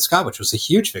down Dred Scott, which was a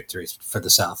huge victory for the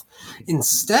South.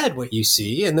 Instead, what you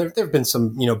see, and there have been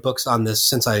some books on this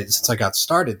since I got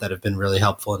started that have been really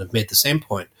helpful and have made the same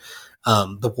point.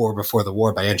 The War Before the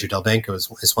War by Andrew Delbanco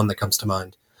is one that comes to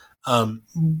mind.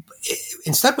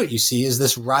 Instead, what you see is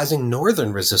this rising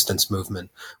Northern resistance movement,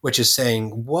 which is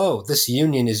saying, whoa, this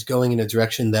Union is going in a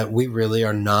direction that we really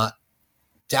are not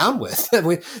down with, that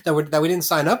we didn't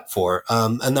sign up for,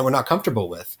 and that we're not comfortable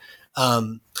with.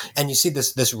 And you see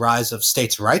this rise of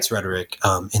states' rights rhetoric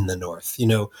in the North.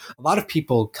 A lot of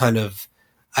people kind of,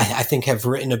 I think, have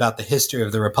written about the history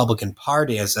of the Republican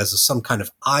Party as some kind of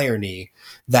irony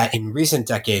that in recent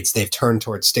decades they've turned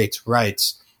towards states'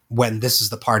 rights when this is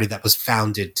the party that was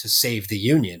founded to save the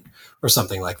Union or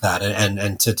something like that,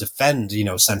 and to defend,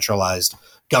 centralized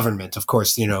government. Of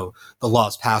course, the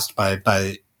laws passed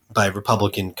by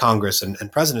Republican Congress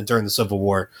and president during the Civil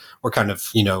War were kind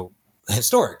of,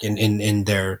 historic in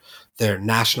their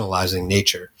nationalizing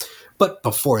nature. But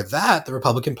before that, the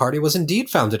Republican Party was indeed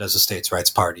founded as a states' rights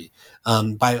party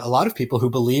by a lot of people who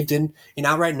believed in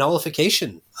outright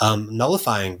nullification,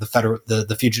 nullifying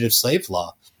the fugitive slave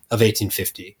law of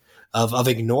 1850. Of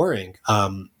ignoring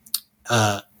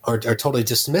or totally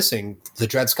dismissing the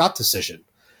Dred Scott decision,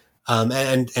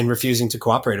 and refusing to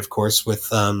cooperate, of course, with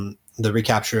the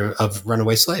recapture of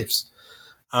runaway slaves.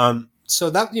 So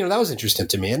that was interesting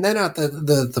to me. And then at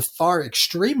the far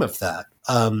extreme of that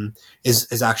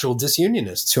is actual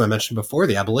disunionists, who I mentioned before,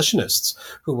 the abolitionists,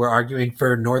 who were arguing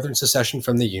for Northern secession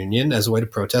from the Union as a way to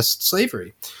protest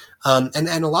slavery, and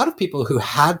a lot of people who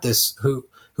had this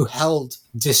who held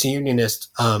disunionist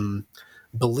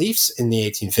beliefs in the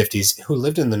 1850s, who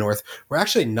lived in the North, were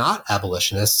actually not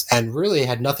abolitionists and really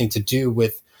had nothing to do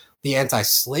with the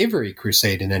anti-slavery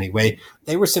crusade in any way.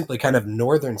 They were simply kind of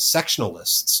Northern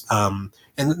sectionalists.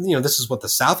 And this is what the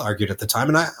South argued at the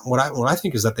time. And what I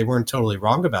think is that they weren't totally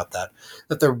wrong about that,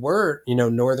 that there were,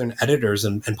 Northern editors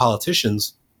and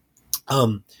politicians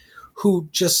who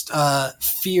just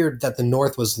feared that the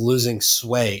North was losing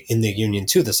sway in the Union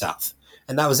to the South.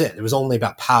 And that was it. It was only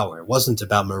about power. It wasn't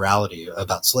about morality,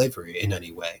 about slavery in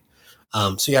any way.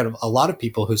 So you had a lot of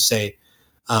people who say,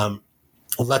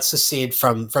 let's secede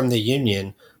from the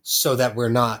Union so that we're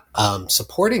not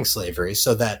supporting slavery,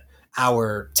 so that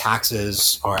our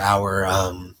taxes or our,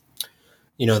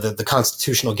 the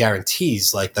constitutional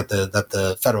guarantees, like that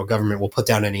the federal government will put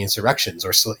down any insurrections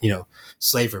or,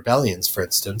 slave rebellions, for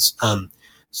instance,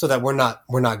 so that we're not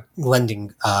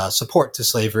lending support to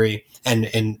slavery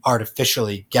and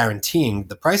artificially guaranteeing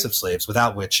the price of slaves,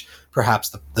 without which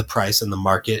perhaps the price and the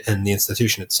market and the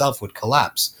institution itself would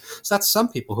collapse. So that's some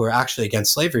people who are actually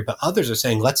against slavery, but others are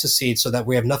saying, let's secede so that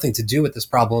we have nothing to do with this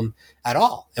problem at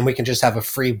all, and we can just have a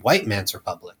free white man's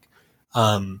republic.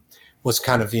 Was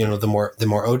kind of, the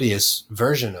more odious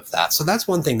version of that. So that's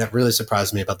one thing that really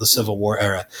surprised me about the Civil War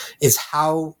era, is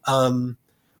how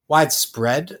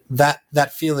widespread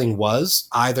that feeling was,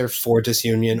 either for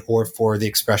disunion or for the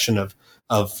expression of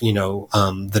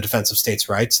the defense of states'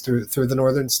 rights through the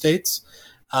northern states.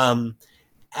 And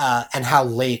how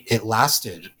late it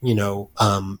lasted,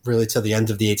 really till the end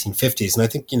of the 1850s. And I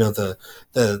think,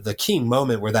 the key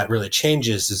moment where that really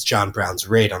changes is John Brown's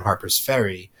raid on Harper's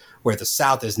Ferry, where the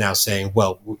South is now saying,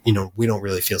 well, we don't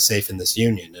really feel safe in this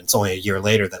union. And it's only a year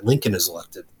later that Lincoln is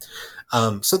elected.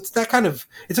 So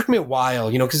it took me a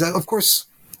while, because of course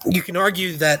you can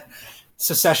argue that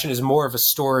secession is more of a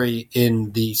story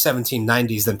in the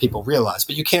 1790s than people realize,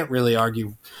 but you can't really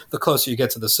argue the closer you get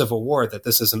to the Civil War that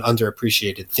this is an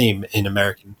underappreciated theme in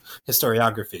American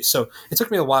historiography. So it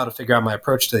took me a while to figure out my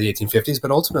approach to the 1850s,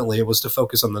 but ultimately it was to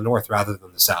focus on the North rather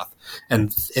than the South,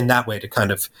 and in that way to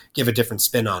kind of give a different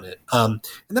spin on it. And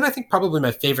then I think probably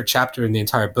my favorite chapter in the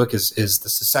entire book is the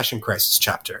secession crisis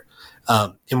chapter.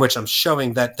 In which I'm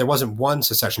showing that there wasn't one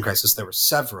secession crisis, there were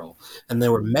several. And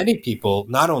there were many people,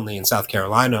 not only in South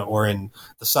Carolina or in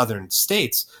the southern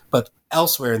states, but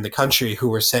elsewhere in the country who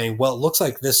were saying, well, it looks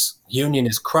like this union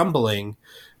is crumbling.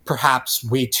 Perhaps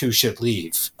we too should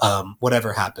leave,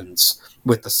 whatever happens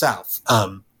with the South.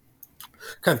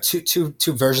 Kind of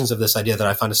two versions of this idea that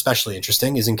I find especially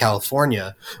interesting is in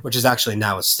California, which is actually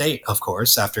now a state, of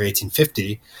course, after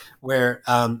 1850, where,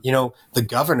 the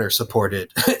governor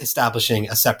supported establishing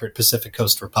a separate Pacific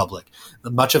Coast Republic,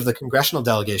 much of the congressional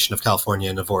delegation of California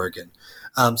and of Oregon.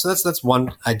 So that's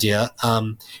one idea.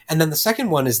 And then the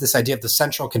second one is this idea of the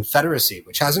Central Confederacy,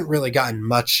 which hasn't really gotten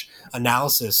much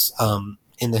analysis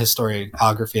in the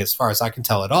historiography, as far as I can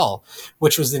tell at all,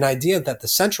 which was an idea that the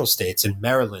central states in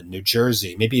Maryland, New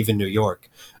Jersey, maybe even New York,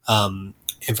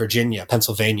 in Virginia,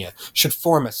 Pennsylvania, should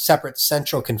form a separate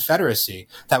central confederacy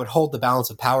that would hold the balance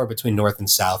of power between North and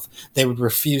South. They would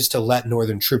refuse to let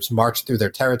Northern troops march through their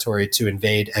territory to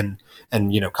invade and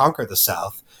conquer the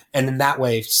South, and in that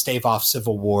way stave off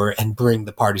civil war and bring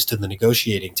the parties to the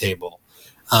negotiating table.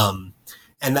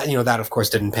 And that of course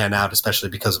didn't pan out, especially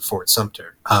because of Fort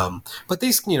Sumter. But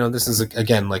these, this is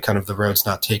again like kind of the roads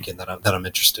not taken that I'm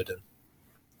interested in.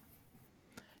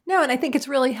 No, and I think it's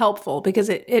really helpful because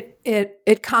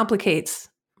it complicates,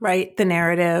 right, the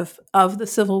narrative of the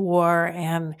Civil War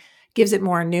and gives it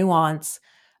more nuance.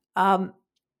 Part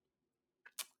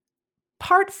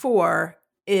 4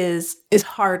 is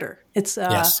harder. It's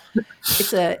yes.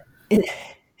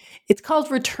 it's called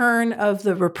Return of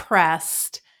the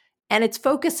Repressed. And it's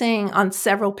focusing on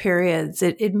several periods.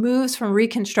 It moves from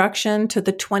Reconstruction to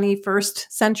the 21st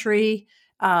century,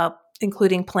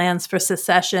 including plans for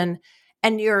secession.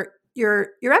 And you're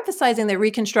emphasizing that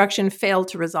Reconstruction failed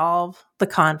to resolve the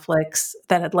conflicts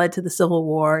that had led to the Civil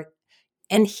War.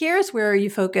 And here's where you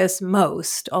focus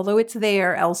most, although it's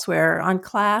there elsewhere, on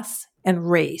class and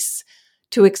race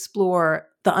to explore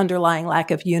the underlying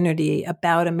lack of unity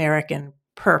about American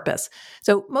purpose.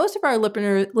 So most of our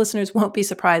listeners won't be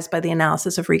surprised by the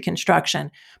analysis of Reconstruction,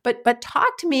 but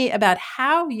talk to me about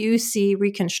how you see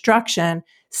Reconstruction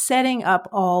setting up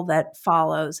all that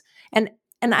follows. And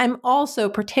I'm also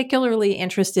particularly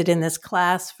interested in this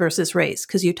class versus race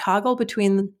because you toggle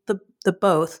between the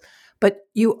both, but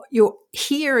you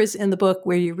here is in the book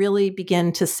where you really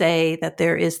begin to say that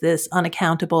there is this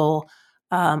unaccountable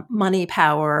money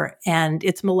power and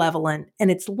it's malevolent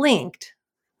and it's linked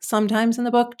sometimes in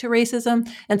the book to racism,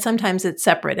 and sometimes it's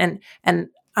separate. And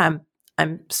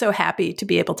I'm so happy to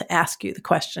be able to ask you the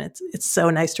question. It's so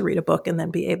nice to read a book and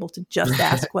then be able to just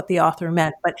ask what the author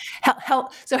meant. But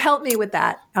help me with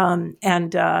that.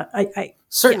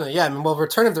 Certainly, yeah. I mean, well,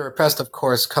 Return of the Repressed, of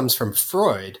course, comes from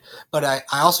Freud, but I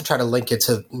also try to link it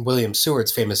to William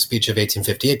Seward's famous speech of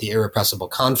 1858, The Irrepressible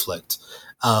Conflict.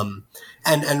 And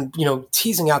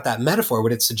teasing out that metaphor,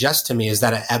 what it suggests to me is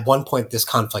that at one point this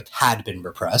conflict had been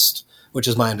repressed, which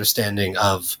is my understanding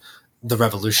of the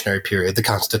revolutionary period, the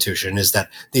Constitution, is that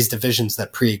these divisions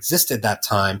that pre-existed that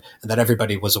time and that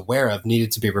everybody was aware of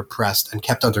needed to be repressed and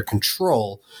kept under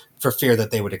control for fear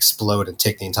that they would explode and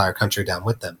take the entire country down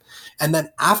with them. And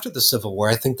then after the Civil War,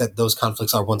 I think that those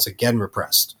conflicts are once again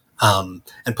repressed and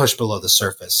pushed below the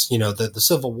surface. The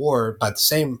Civil War, by the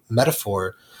same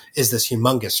metaphor, is this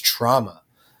humongous trauma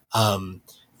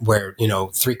where,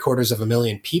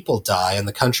 750,000 people die and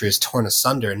the country is torn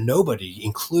asunder, and nobody,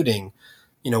 including,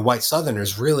 white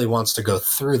Southerners, really wants to go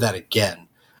through that again.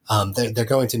 They're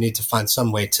going to need to find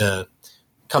some way to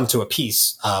come to a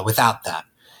peace without that.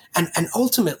 And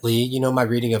ultimately, my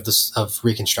reading of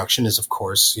Reconstruction is, of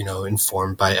course,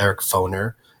 informed by Eric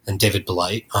Foner and David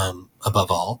Blight,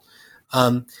 above all.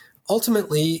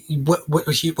 Ultimately,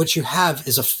 what you have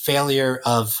is a failure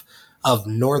of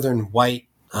Northern white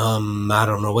I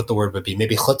don't know what the word would be,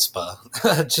 maybe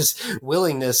chutzpah, just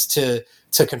willingness to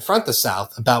confront the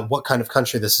South about what kind of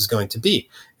country this is going to be.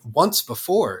 Once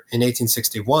before, in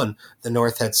 1861, the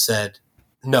North had said,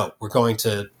 no, we're going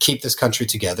to keep this country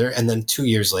together. And then 2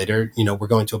 years later, we're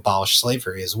going to abolish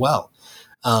slavery as well.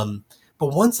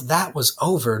 But once that was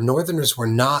over, Northern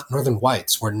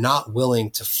whites were not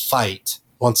willing to fight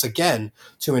once again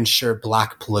to ensure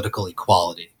Black political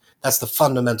equality. That's the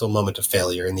fundamental moment of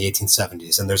failure in the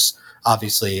 1870s. And there's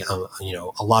obviously,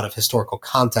 a lot of historical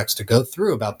context to go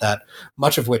through about that,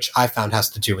 much of which I found has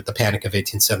to do with the Panic of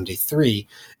 1873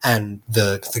 and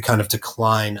the kind of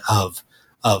decline of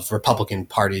Republican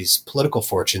Party's political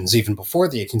fortunes even before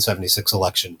the 1876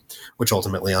 election, which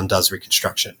ultimately undoes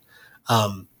Reconstruction.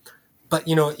 But,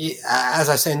 as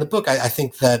I say in the book, I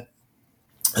think that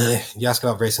you ask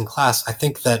about race and class. I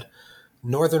think that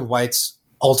Northern whites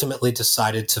ultimately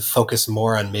decided to focus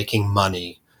more on making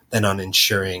money than on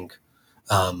ensuring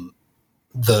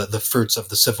the fruits of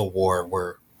the Civil War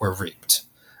were reaped.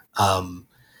 And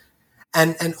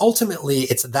ultimately,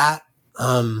 it's that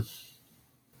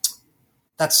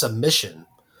that submission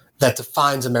that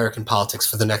defines American politics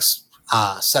for the next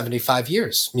 75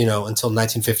 years, until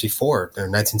 1954 or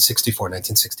 1964,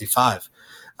 1965.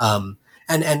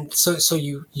 And so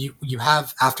you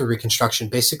have, after Reconstruction,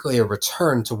 basically a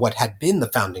return to what had been the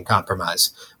founding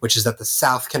compromise, which is that the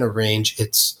South can arrange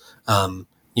its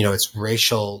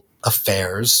racial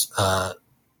affairs,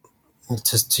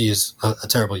 to use a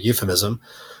terrible euphemism,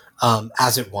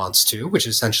 as it wants to, which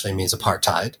essentially means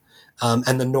apartheid,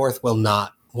 and the North will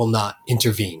not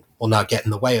intervene, will not get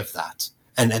in the way of that,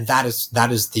 and those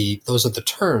are the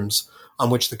terms on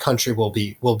which the country will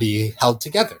be held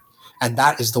together. And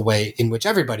that is the way in which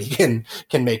everybody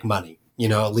can make money,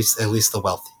 at least the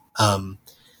wealthy.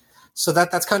 So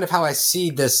that's kind of how I see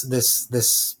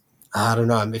this. I don't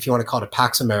know if you want to call it a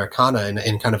Pax Americana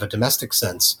in kind of a domestic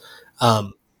sense,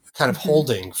 kind of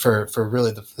holding for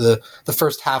really the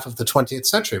first half of the 20th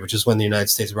century, which is when the United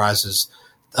States rises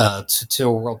to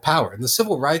a world power. And the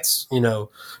civil rights,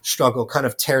 struggle kind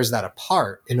of tears that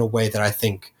apart in a way that I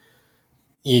think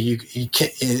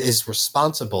is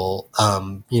responsible,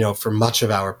 for much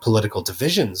of our political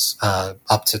divisions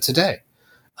up to today.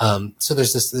 So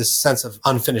there's this sense of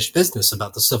unfinished business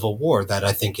about the Civil War that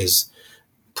I think is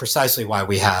precisely why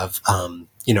we have,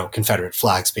 Confederate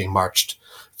flags being marched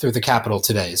through the Capitol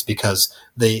today, is because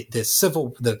the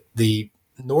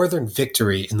Northern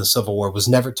victory in the Civil War was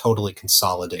never totally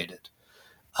consolidated,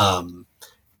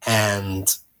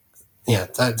 and. Yeah,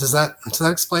 does that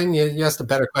explain? You asked a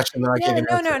better question than I gave.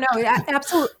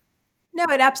 Absolutely. No,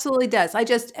 it absolutely does. I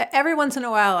just, every once in a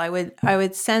while, I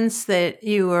would sense that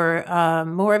you were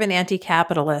more of an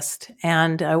anti-capitalist,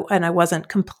 and I wasn't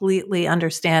completely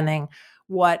understanding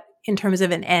what, in terms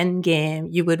of an end game,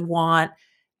 you would want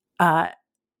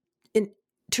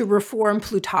to reform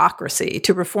plutocracy,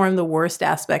 to reform the worst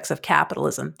aspects of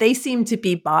capitalism. They seem to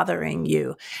be bothering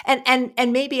you, and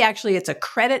maybe actually it's a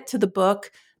credit to the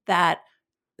book that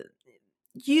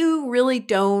you really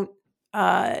don't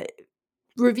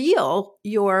reveal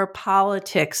your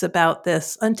politics about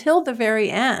this until the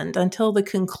very end, until the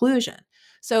conclusion.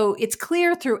 So it's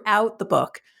clear throughout the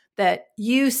book that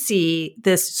you see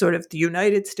this sort of the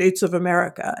United States of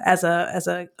America as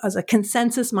a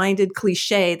consensus-minded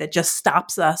cliche that just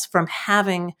stops us from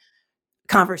having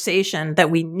conversation that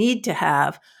we need to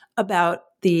have about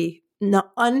the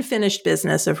unfinished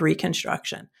business of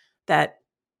Reconstruction. That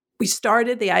we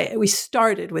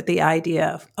started with the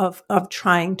idea of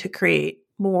trying to create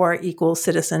more equal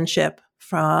citizenship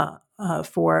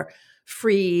for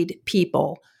freed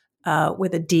people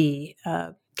with a D.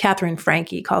 Catherine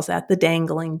Franke calls that the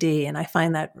dangling D, and I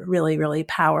find that really, really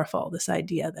powerful. This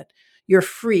idea that you're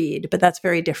freed, but that's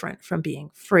very different from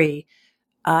being free,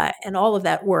 and all of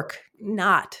that work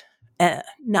not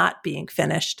being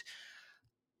finished.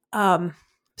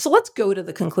 So let's go to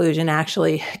the conclusion,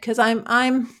 actually, because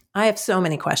I have so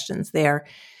many questions there.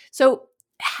 So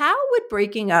how would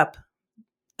breaking up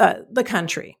the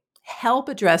country help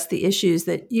address the issues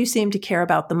that you seem to care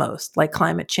about the most, like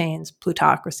climate change,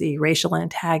 plutocracy, racial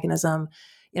antagonism?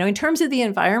 In terms of the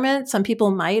environment, some people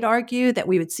might argue that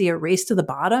we would see a race to the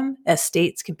bottom as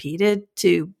states competed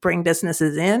to bring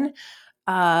businesses in.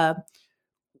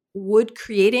 Would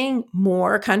creating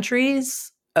more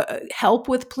countries help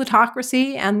with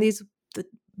plutocracy and the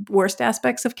worst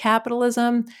aspects of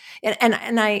capitalism?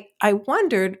 And I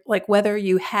wondered, like, whether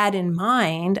you had in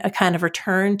mind a kind of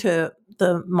return to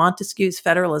the Montesquieu's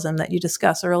federalism that you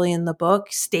discuss early in the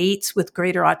book, states with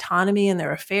greater autonomy in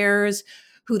their affairs,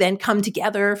 who then come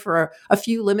together for a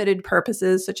few limited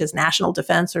purposes, such as national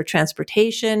defense or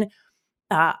transportation.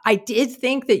 I did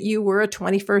think that you were a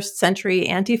 21st century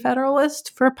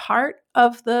anti-federalist for part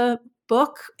of the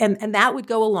book, and that would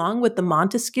go along with the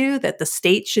Montesquieu, that the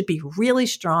state should be really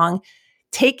strong,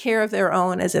 take care of their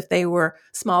own as if they were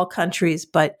small countries,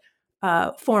 but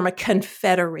form a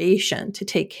confederation to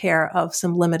take care of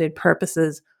some limited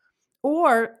purposes.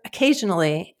 Or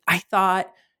occasionally, I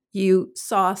thought you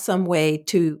saw some way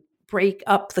to break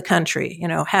up the country,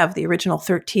 have the original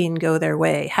 13 go their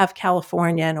way, have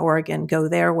California and Oregon go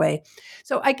their way.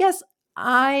 So I guess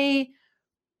I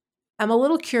am a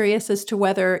little curious as to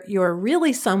whether you're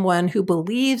really someone who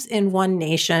believes in one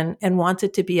nation and wants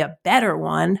it to be a better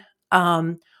one,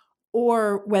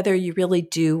 or whether you really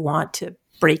do want to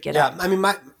break it up. Yeah, I mean,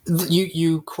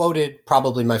 you quoted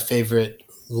probably my favorite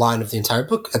line of the entire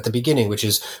book at the beginning, which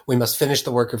is, we must finish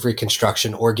the work of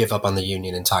Reconstruction or give up on the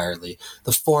Union entirely.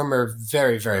 The former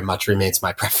very, very much remains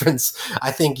my preference.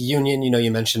 I think Union,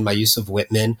 you mentioned my use of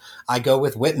Whitman. I go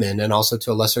with Whitman, and also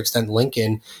to a lesser extent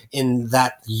Lincoln, in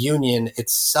that Union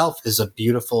itself is a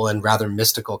beautiful and rather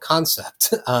mystical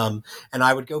concept. And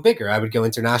I would go bigger. I would go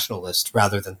internationalist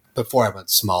rather than before I went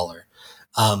smaller.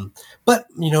 But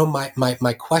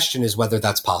my question is whether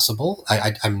that's possible.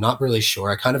 I'm not really sure.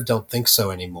 I kind of don't think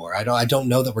so anymore. I don't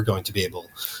know that we're going to be able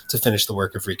to finish the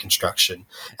work of Reconstruction.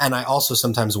 And I also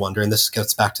sometimes wonder, and this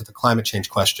gets back to the climate change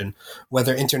question,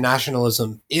 whether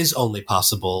internationalism is only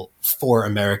possible for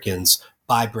Americans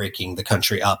by breaking the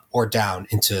country up or down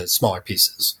into smaller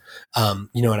pieces. And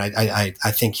I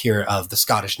think here of the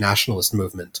Scottish nationalist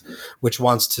movement, which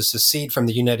wants to secede from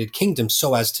the United Kingdom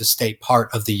so as to stay part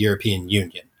of the European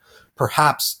Union.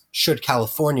 Perhaps should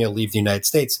California leave the United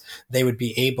States, they would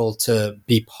be able to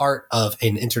be part of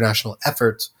an international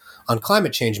effort on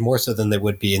climate change more so than they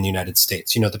would be in the United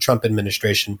States. The Trump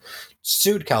administration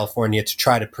sued California to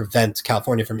try to prevent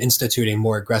California from instituting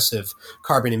more aggressive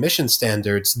carbon emission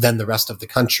standards than the rest of the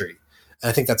country. And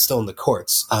I think that's still in the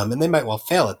courts. And they might well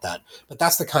fail at that. But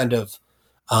that's the kind of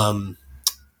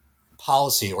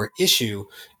policy or issue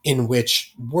in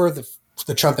which were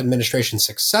the Trump administration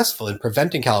successful in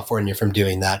preventing California from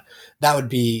doing that, that would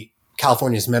be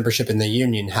California's membership in the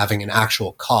union having an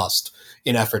actual cost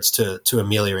in efforts to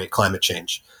ameliorate climate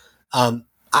change.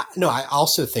 I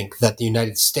also think that the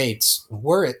United States,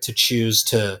 were it to choose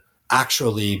to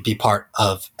actually be part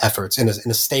of efforts in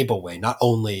a stable way, not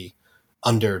only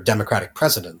under Democratic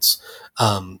presidents,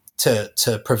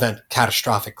 to prevent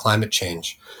catastrophic climate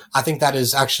change, I think that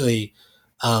is actually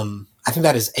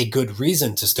a good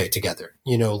reason to stay together.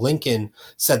 Lincoln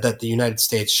said that the United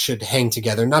States should hang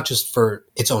together, not just for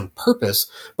its own purpose,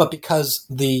 but because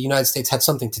the United States had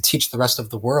something to teach the rest of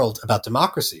the world about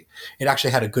democracy. It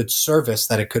actually had a good service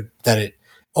that it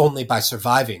only by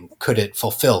surviving could it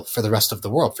fulfill for the rest of the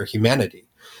world, for humanity.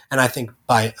 And I think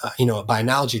by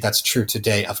analogy, that's true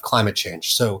today of climate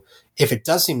change. So if it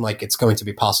does seem like it's going to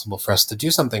be possible for us to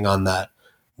do something on that,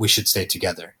 we should stay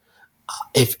together.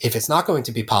 If it's not going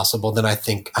to be possible, then I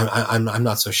think I'm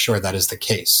not so sure that is the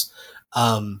case.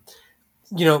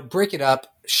 Break it up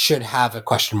should have a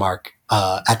question mark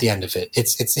at the end of it.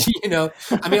 It's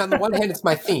on the one hand, it's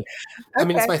my theme.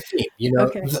 Okay. It's my theme.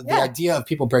 The idea of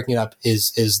people breaking it up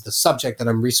is the subject that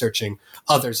I'm researching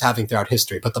others having throughout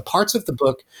history. But the parts of the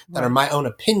book that are my own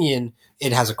opinion,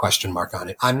 it has a question mark on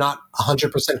it. I'm not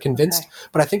 100% convinced,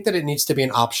 but I think that it needs to be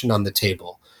an option on the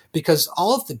table. Because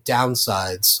all of the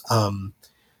downsides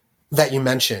that you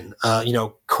mentioned,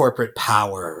 corporate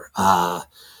power, I'm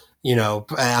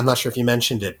not sure if you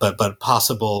mentioned it, but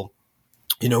possible,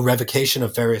 revocation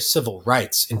of various civil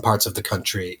rights in parts of the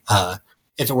country,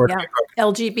 if it were to be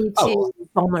LGBT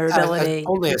vulnerability,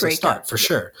 only as a start, for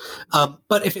sure.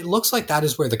 But if it looks like that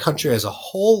is where the country as a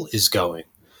whole is going,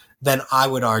 then I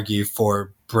would argue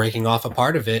for breaking off a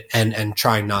part of it and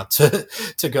trying not to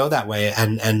go that way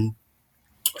and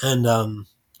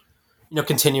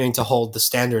continuing to hold the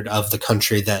standard of the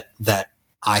country that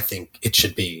I think it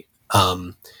should be.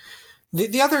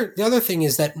 The other thing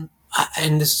is that,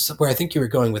 and this is where I think you were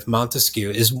going with Montesquieu,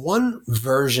 is one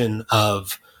version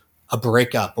of a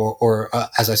breakup or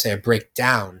as I say, a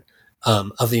breakdown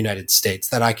of the United States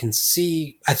that I can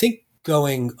see, I think,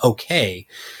 going okay,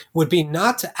 would be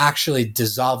not to actually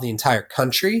dissolve the entire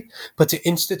country, but to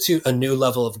institute a new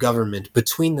level of government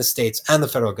between the states and the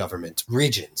federal government,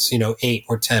 regions, 8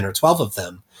 or 10 or 12 of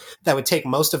them, that would take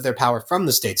most of their power from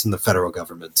the states and the federal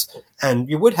government. And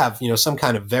you would have, some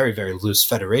kind of very, very loose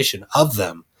federation of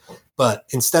them. But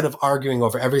instead of arguing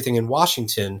over everything in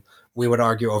Washington, we would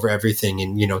argue over everything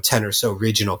in, 10 or so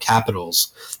regional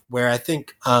capitals, where I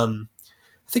think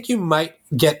think you might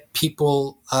get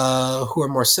people who are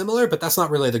more similar, but that's not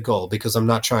really the goal, because I'm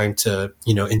not trying to,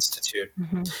 institute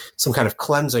some kind of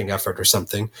cleansing effort or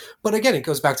something. But again, it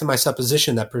goes back to my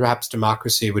supposition that perhaps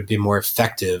democracy would be more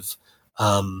effective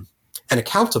and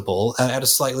accountable at a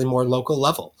slightly more local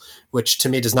level, which to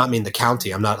me does not mean the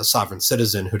county. I'm not a sovereign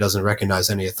citizen who doesn't recognize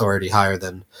any authority higher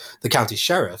than the county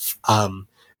sheriff.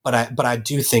 But I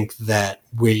do think that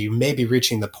we may be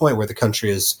reaching the point where the country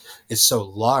is so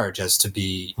large as to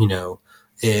be,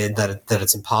 that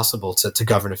it's impossible to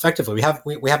govern effectively.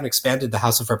 We haven't expanded the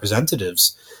House of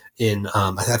Representatives in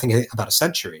I think about a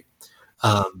century,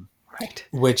 right?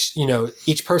 Which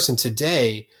each person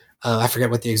today. I forget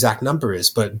what the exact number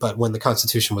is, but when the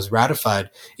Constitution was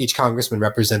ratified, each congressman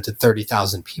represented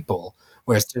 30,000 people,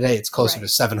 whereas today it's closer to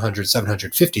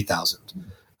 750,000.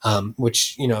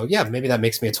 Which, maybe that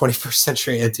makes me a 21st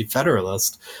century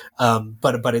anti-federalist.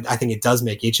 But I think it does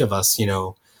make each of us,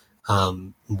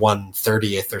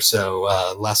 1/30th or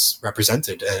so less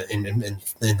represented in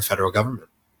the federal government.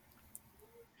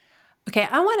 Okay,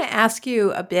 I want to ask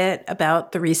you a bit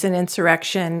about the recent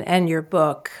insurrection and your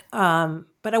book,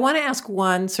 but I want to ask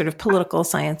one sort of political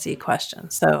science-y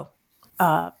question. So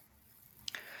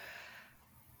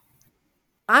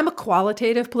I'm a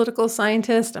qualitative political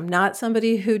scientist. I'm not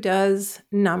somebody who does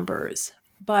numbers,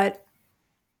 but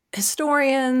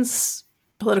historians,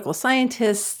 political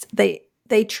scientists,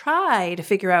 they try to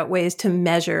figure out ways to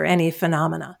measure any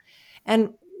phenomena.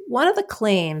 And one of the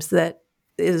claims that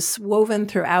is woven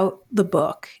throughout the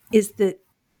book is that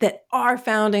our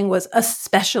founding was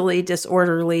especially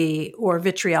disorderly or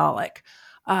vitriolic,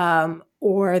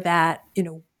 or that,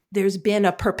 there's been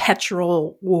a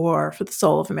perpetual war for the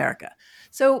soul of America.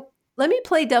 So let me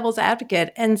play devil's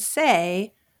advocate and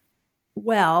say,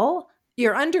 well,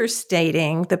 you're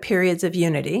understating the periods of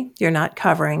unity. You're not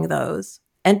covering those.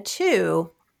 And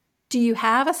two, do you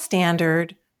have a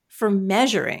standard for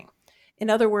measuring? In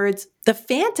other words, the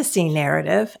fantasy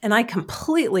narrative, and I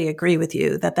completely agree with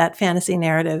you that fantasy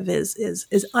narrative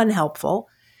is unhelpful,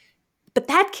 but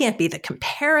that can't be the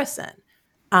comparison.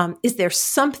 Is there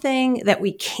something that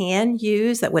we can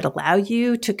use that would allow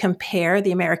you to compare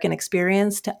the American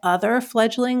experience to other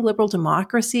fledgling liberal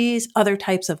democracies, other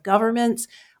types of governments?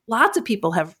 Lots of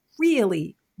people have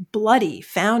really bloody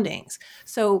foundings.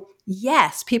 So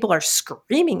yes, people are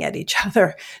screaming at each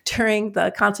other during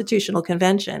the Constitutional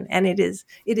Convention. And it is,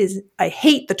 I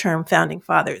hate the term founding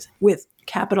fathers with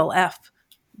capital F,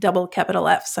 double capital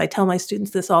Fs. I tell my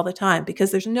students this all the time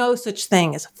because there's no such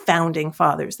thing as founding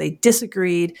fathers. They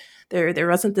disagreed. There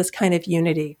wasn't this kind of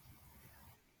unity.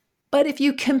 But if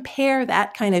you compare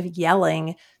that kind of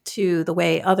yelling to the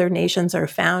way other nations are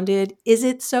founded, is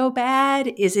it so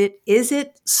bad? Is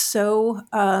it so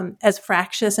as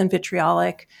fractious and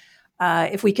vitriolic?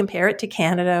 If we compare it to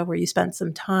Canada, where you spent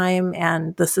some time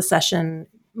and the secession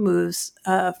moves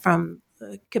from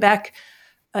Quebec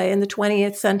in the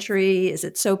 20th century, is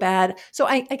it so bad? So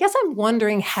I guess I'm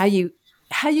wondering how you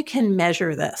can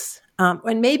measure this.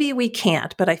 And maybe we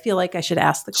can't, but I feel like I should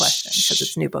ask the question because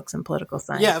it's New Books in Political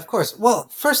Science. Yeah, of course. Well,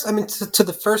 first, to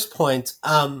the first point,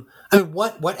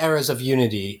 what eras of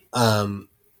unity are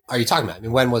you talking about?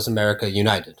 When was America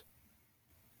united?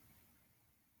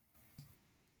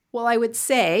 Well, I would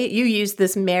say you use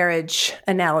this marriage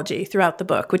analogy throughout the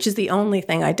book, which is the only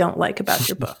thing I don't like about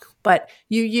your book. But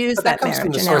you use that marriage analogy. That comes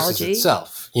from the sources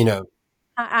itself,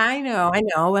 I know,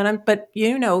 but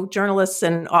journalists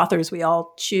and authors, we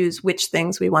all choose which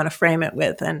things we want to frame it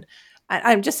with. And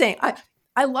I'm just saying,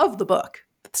 I love the book.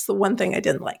 That's the one thing I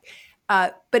didn't like.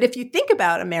 But if you think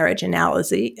about a marriage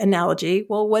analogy,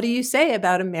 well, what do you say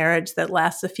about a marriage that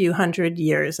lasts a few hundred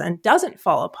years and doesn't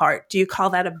fall apart? Do you call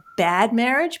that a bad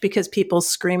marriage because people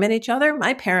scream at each other?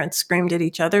 My parents screamed at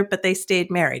each other, but they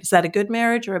stayed married. Is that a good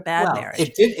marriage or a bad marriage?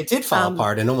 It did fall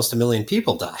apart, and almost 1 million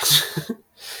people died.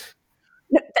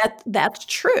 That's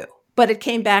true, but it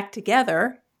came back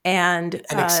together and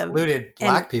excluded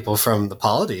Black people from the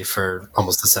polity for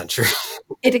almost a century.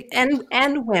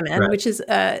 And women, right. which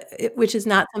is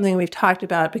not something we've talked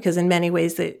about because in many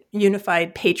ways the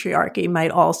unified patriarchy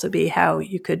might also be how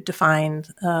you could define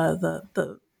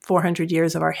the 400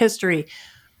 years of our history.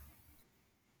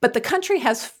 But the country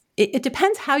has. It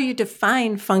depends how you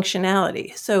define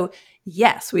functionality. So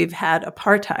yes, we've had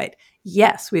apartheid.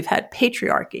 Yes, we've had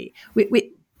patriarchy.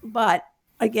 But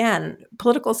again,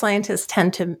 political scientists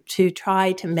tend to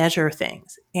try to measure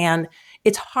things. And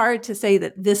it's hard to say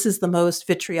that this is the most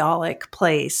vitriolic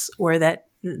place or that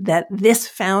this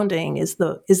founding is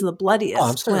the bloodiest. Oh,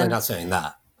 I'm certainly not saying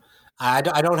that. I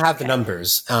don't have the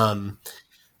numbers. And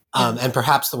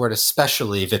perhaps the word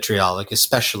especially vitriolic,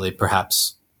 especially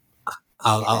perhaps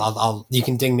you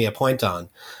can ding me a point on.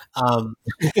 No,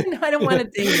 I don't want to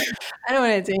ding you. I don't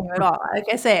want to ding you at all. Like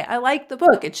I say, I like the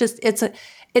book. It's just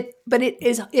but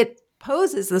it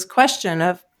poses this question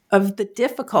of the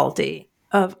difficulty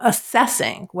of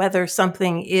assessing whether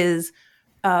something is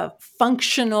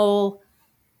functional,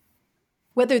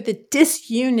 whether the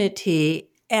disunity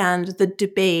and the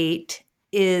debate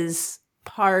is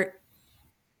part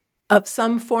of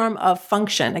some form of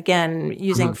function, again,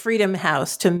 using Freedom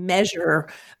House to measure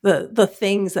the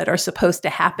things that are supposed to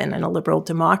happen in a liberal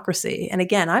democracy. And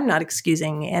again, I'm not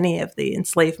excusing any of the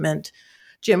enslavement,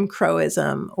 Jim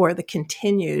Crowism, or the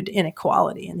continued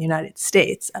inequality in the United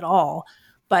States at all.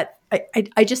 But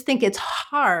I just think it's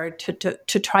hard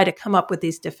to try to come up with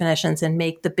these definitions and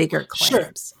make the bigger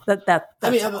claims. Sure.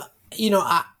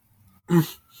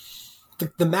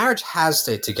 The marriage has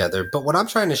stayed together, but what I'm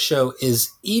trying to show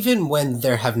is even when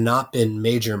there have not been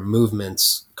major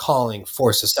movements calling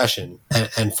for secession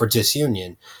and for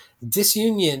disunion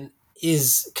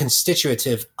is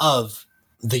constitutive of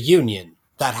the union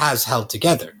that has held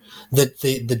together.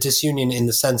 The disunion in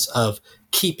the sense of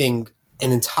keeping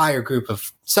an entire group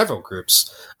of several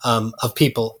groups of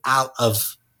people out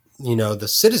of the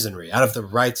citizenry, out of the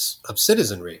rights of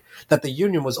citizenry, that the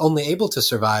Union was only able to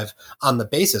survive on the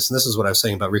basis, and this is what I was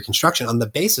saying about Reconstruction, on the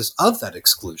basis of that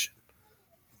exclusion.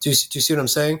 Do you see what I'm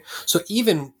saying? So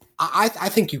even, I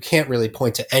think you can't really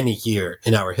point to any year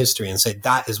in our history and say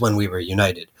that is when we were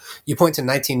united. You point to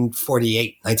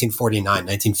 1948, 1949,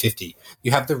 1950.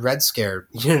 You have the Red Scare,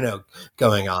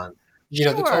 going on.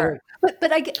 Sure.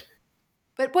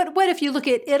 But what if you look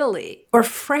at Italy or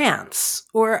France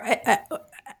or...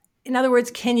 in other words,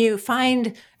 can you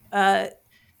find? I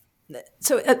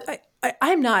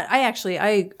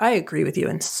agree with you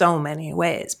in so many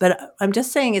ways, but I'm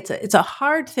just saying it's a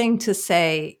hard thing to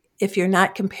say if you're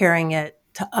not comparing it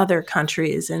to other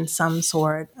countries in some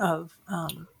sort of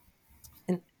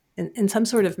in some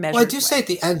sort of measure. Well, I do say at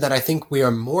the end that I think we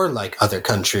are more like other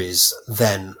countries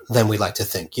than we like to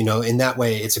think. In that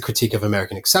way, it's a critique of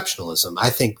American exceptionalism.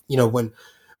 I think when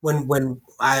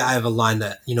I have a line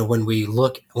that, when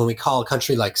we call a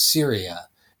country like Syria,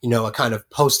 a kind of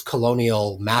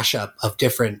post-colonial mashup of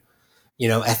different,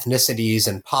 ethnicities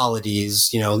and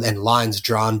polities, and lines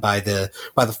drawn by the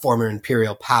former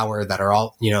imperial power that are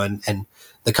all, and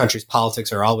the country's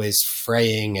politics are always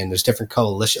fraying and there's different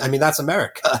coalitions. I mean, that's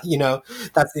America,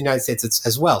 that's the United States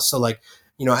as well. So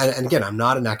and again, I'm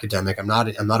not an academic. I'm not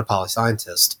a poli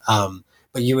scientist.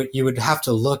 But you would have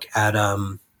to look at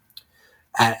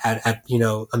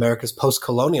America's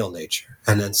post-colonial nature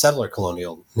and then settler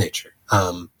colonial nature.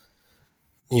 And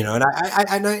I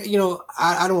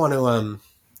don't want to.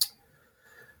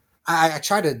 I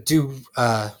try to do.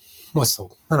 What do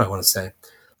I want to say?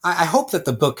 I hope that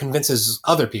the book convinces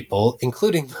other people,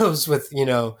 including those with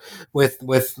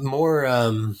more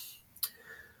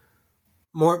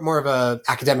of a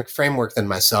academic framework than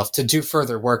myself, to do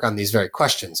further work on these very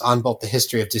questions, on both the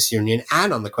history of disunion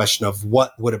and on the question of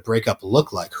what would a breakup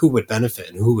look like, who would benefit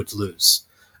and who would lose.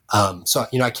 So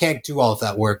I can't do all of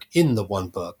that work in the one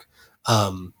book.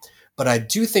 But I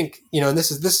do think, and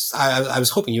I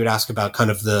was hoping you would ask about kind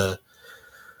of the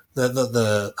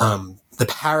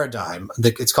paradigm.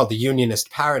 It's called the unionist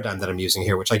paradigm that I'm using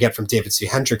here, which I get from David C.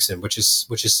 Hendrickson, which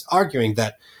is arguing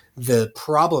that the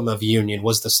problem of union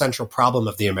was the central problem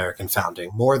of the American founding,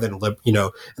 more than and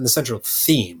the central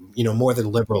theme, more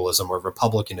than liberalism or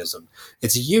republicanism.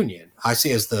 It's union. I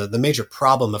see as the major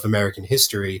problem of American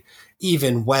history,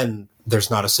 even when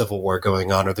there's not a civil war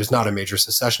going on or there's not a major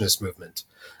secessionist movement.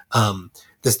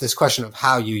 This question of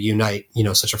how you unite,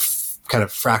 such a kind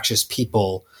of fractious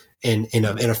people in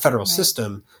a federal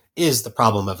system is the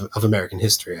problem of American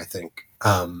history, I think,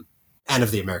 and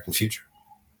of the American future.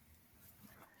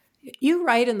 You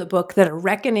write in the book that a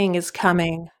reckoning is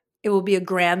coming. It will be a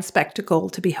grand spectacle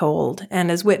to behold.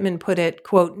 And as Whitman put it,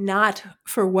 quote, not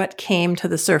for what came to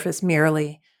the surface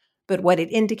merely, but what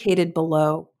it indicated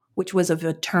below, which was of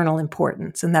eternal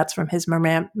importance. And that's from his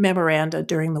memoranda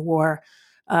during the war,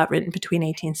 written between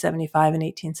 1875 and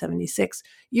 1876.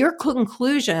 Your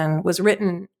conclusion was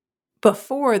written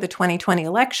before the 2020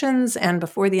 elections and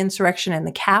before the insurrection in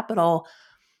the Capitol.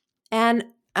 And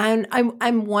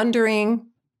I'm wondering,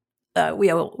 we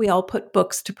all put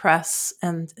books to press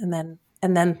and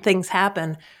then things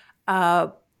happen.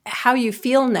 How you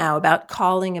feel now about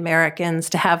calling Americans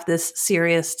to have this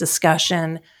serious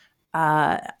discussion?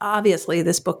 Obviously,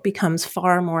 this book becomes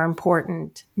far more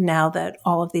important now that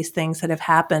all of these things that have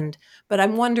happened. But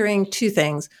I'm wondering two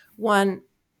things. One,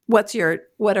 what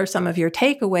are some of your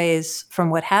takeaways from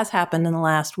what has happened in the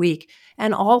last week?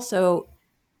 And also,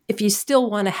 if you still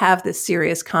want to have this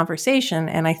serious conversation,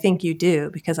 and I think you do,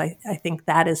 because I think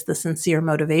that is the sincere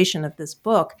motivation of this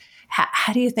book,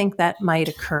 how do you think that might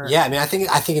occur? Yeah, I mean, I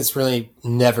think it's really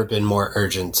never been more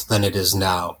urgent than it is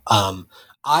now.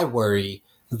 I worry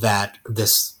that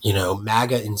this,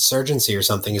 MAGA insurgency or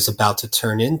something is about to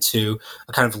turn into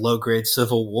a kind of low-grade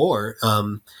civil war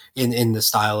in the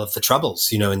style of the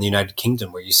Troubles, in the United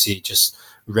Kingdom, where you see just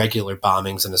regular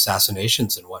bombings and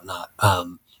assassinations and whatnot,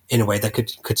 in a way that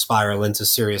could spiral into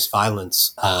serious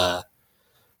violence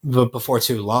before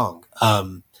too long.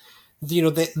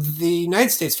 The United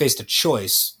States faced a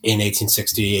choice in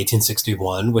 1860,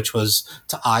 1861, which was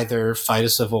to either fight a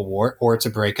civil war or to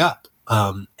break up.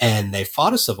 And they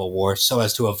fought a civil war so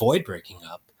as to avoid breaking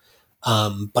up.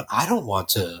 But I don't want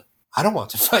to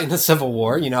fight in a civil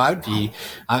war.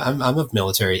 I'm of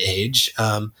military age.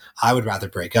 I would rather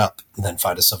break up than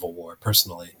fight a civil war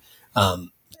personally.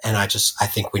 And I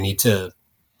think we need to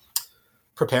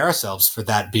prepare ourselves for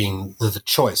that being the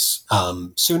choice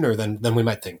sooner than we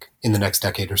might think in the next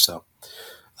decade or so.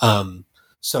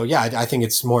 So yeah, I think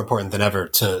it's more important than ever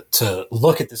to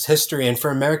look at this history. And for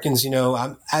Americans,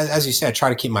 as you say, I try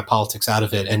to keep my politics out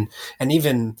of it. And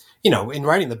even, in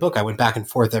writing the book, I went back and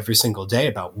forth every single day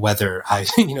about whether I,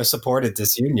 supported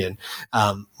disunion,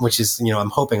 which is,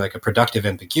 I'm hoping like a productive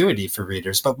ambiguity for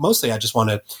readers. But mostly I just want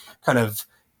to kind of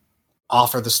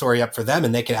offer the story up for them,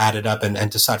 and they can add it up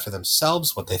and decide for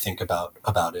themselves what they think about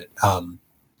it, and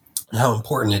how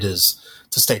important it is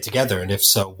to stay together, and if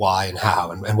so, why and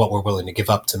how, and what we're willing to give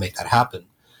up to make that happen.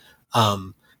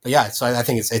 But yeah, so I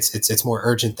think it's more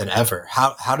urgent than ever.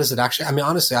 How does it actually? I mean,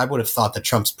 honestly, I would have thought that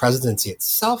Trump's presidency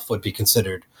itself would be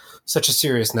considered such a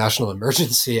serious national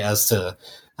emergency as to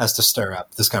stir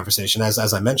up this conversation.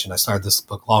 As I mentioned, I started this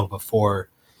book long before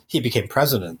he became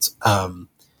president.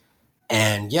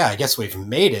 And yeah, I guess we've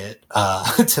made it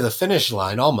to the finish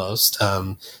line almost,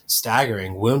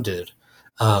 staggering, wounded.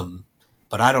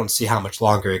 But I don't see how much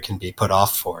longer it can be put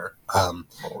off for.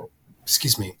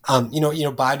 Excuse me.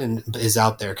 Biden is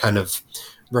out there kind of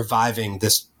reviving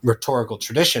this rhetorical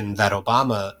tradition that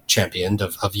Obama championed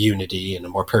of unity and a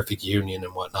more perfect union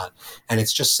and whatnot. And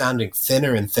it's just sounding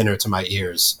thinner and thinner to my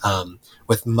ears,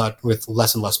 with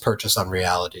less and less purchase on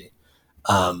reality.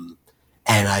 And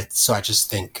I just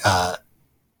think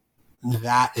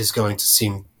that is going to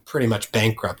seem pretty much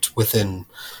bankrupt within,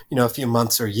 a few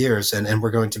months or years, and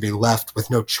we're going to be left with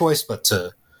no choice but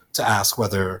to ask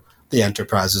whether the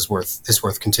enterprise is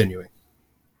worth continuing.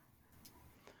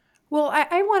 Well,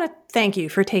 I want to thank you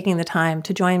for taking the time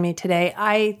to join me today.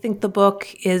 I think the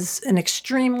book is an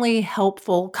extremely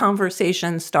helpful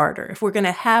conversation starter. If we're going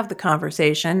to have the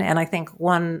conversation, and I think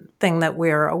one thing that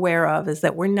we're aware of is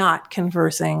that we're not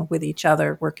conversing with each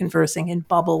other, we're conversing in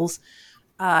bubbles.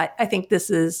 I think this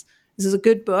is a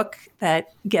good book that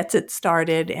gets it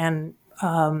started and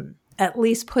at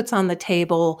least puts on the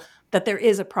table that there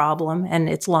is a problem and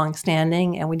it's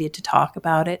longstanding and we need to talk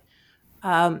about it.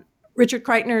 Richard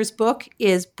Kreitner's book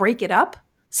is Break It Up,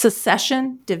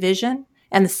 Secession, Division,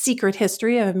 and the Secret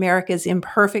History of America's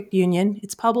Imperfect Union.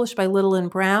 It's published by Little and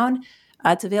Brown.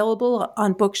 It's available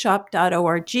on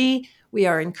bookshop.org. We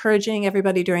are encouraging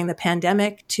everybody during the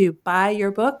pandemic to buy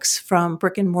your books from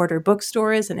brick and mortar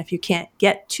bookstores. And if you can't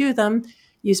get to them,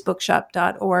 use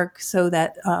bookshop.org so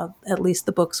that at least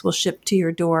the books will ship to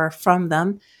your door from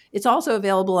them. It's also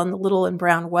available on the Little and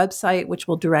Brown website, which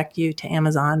will direct you to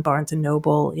Amazon, Barnes &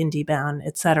 Noble, IndieBound,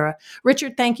 etc.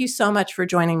 Richard, thank you so much for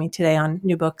joining me today on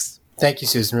New Books. Thank you,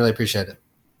 Susan. Really appreciate it.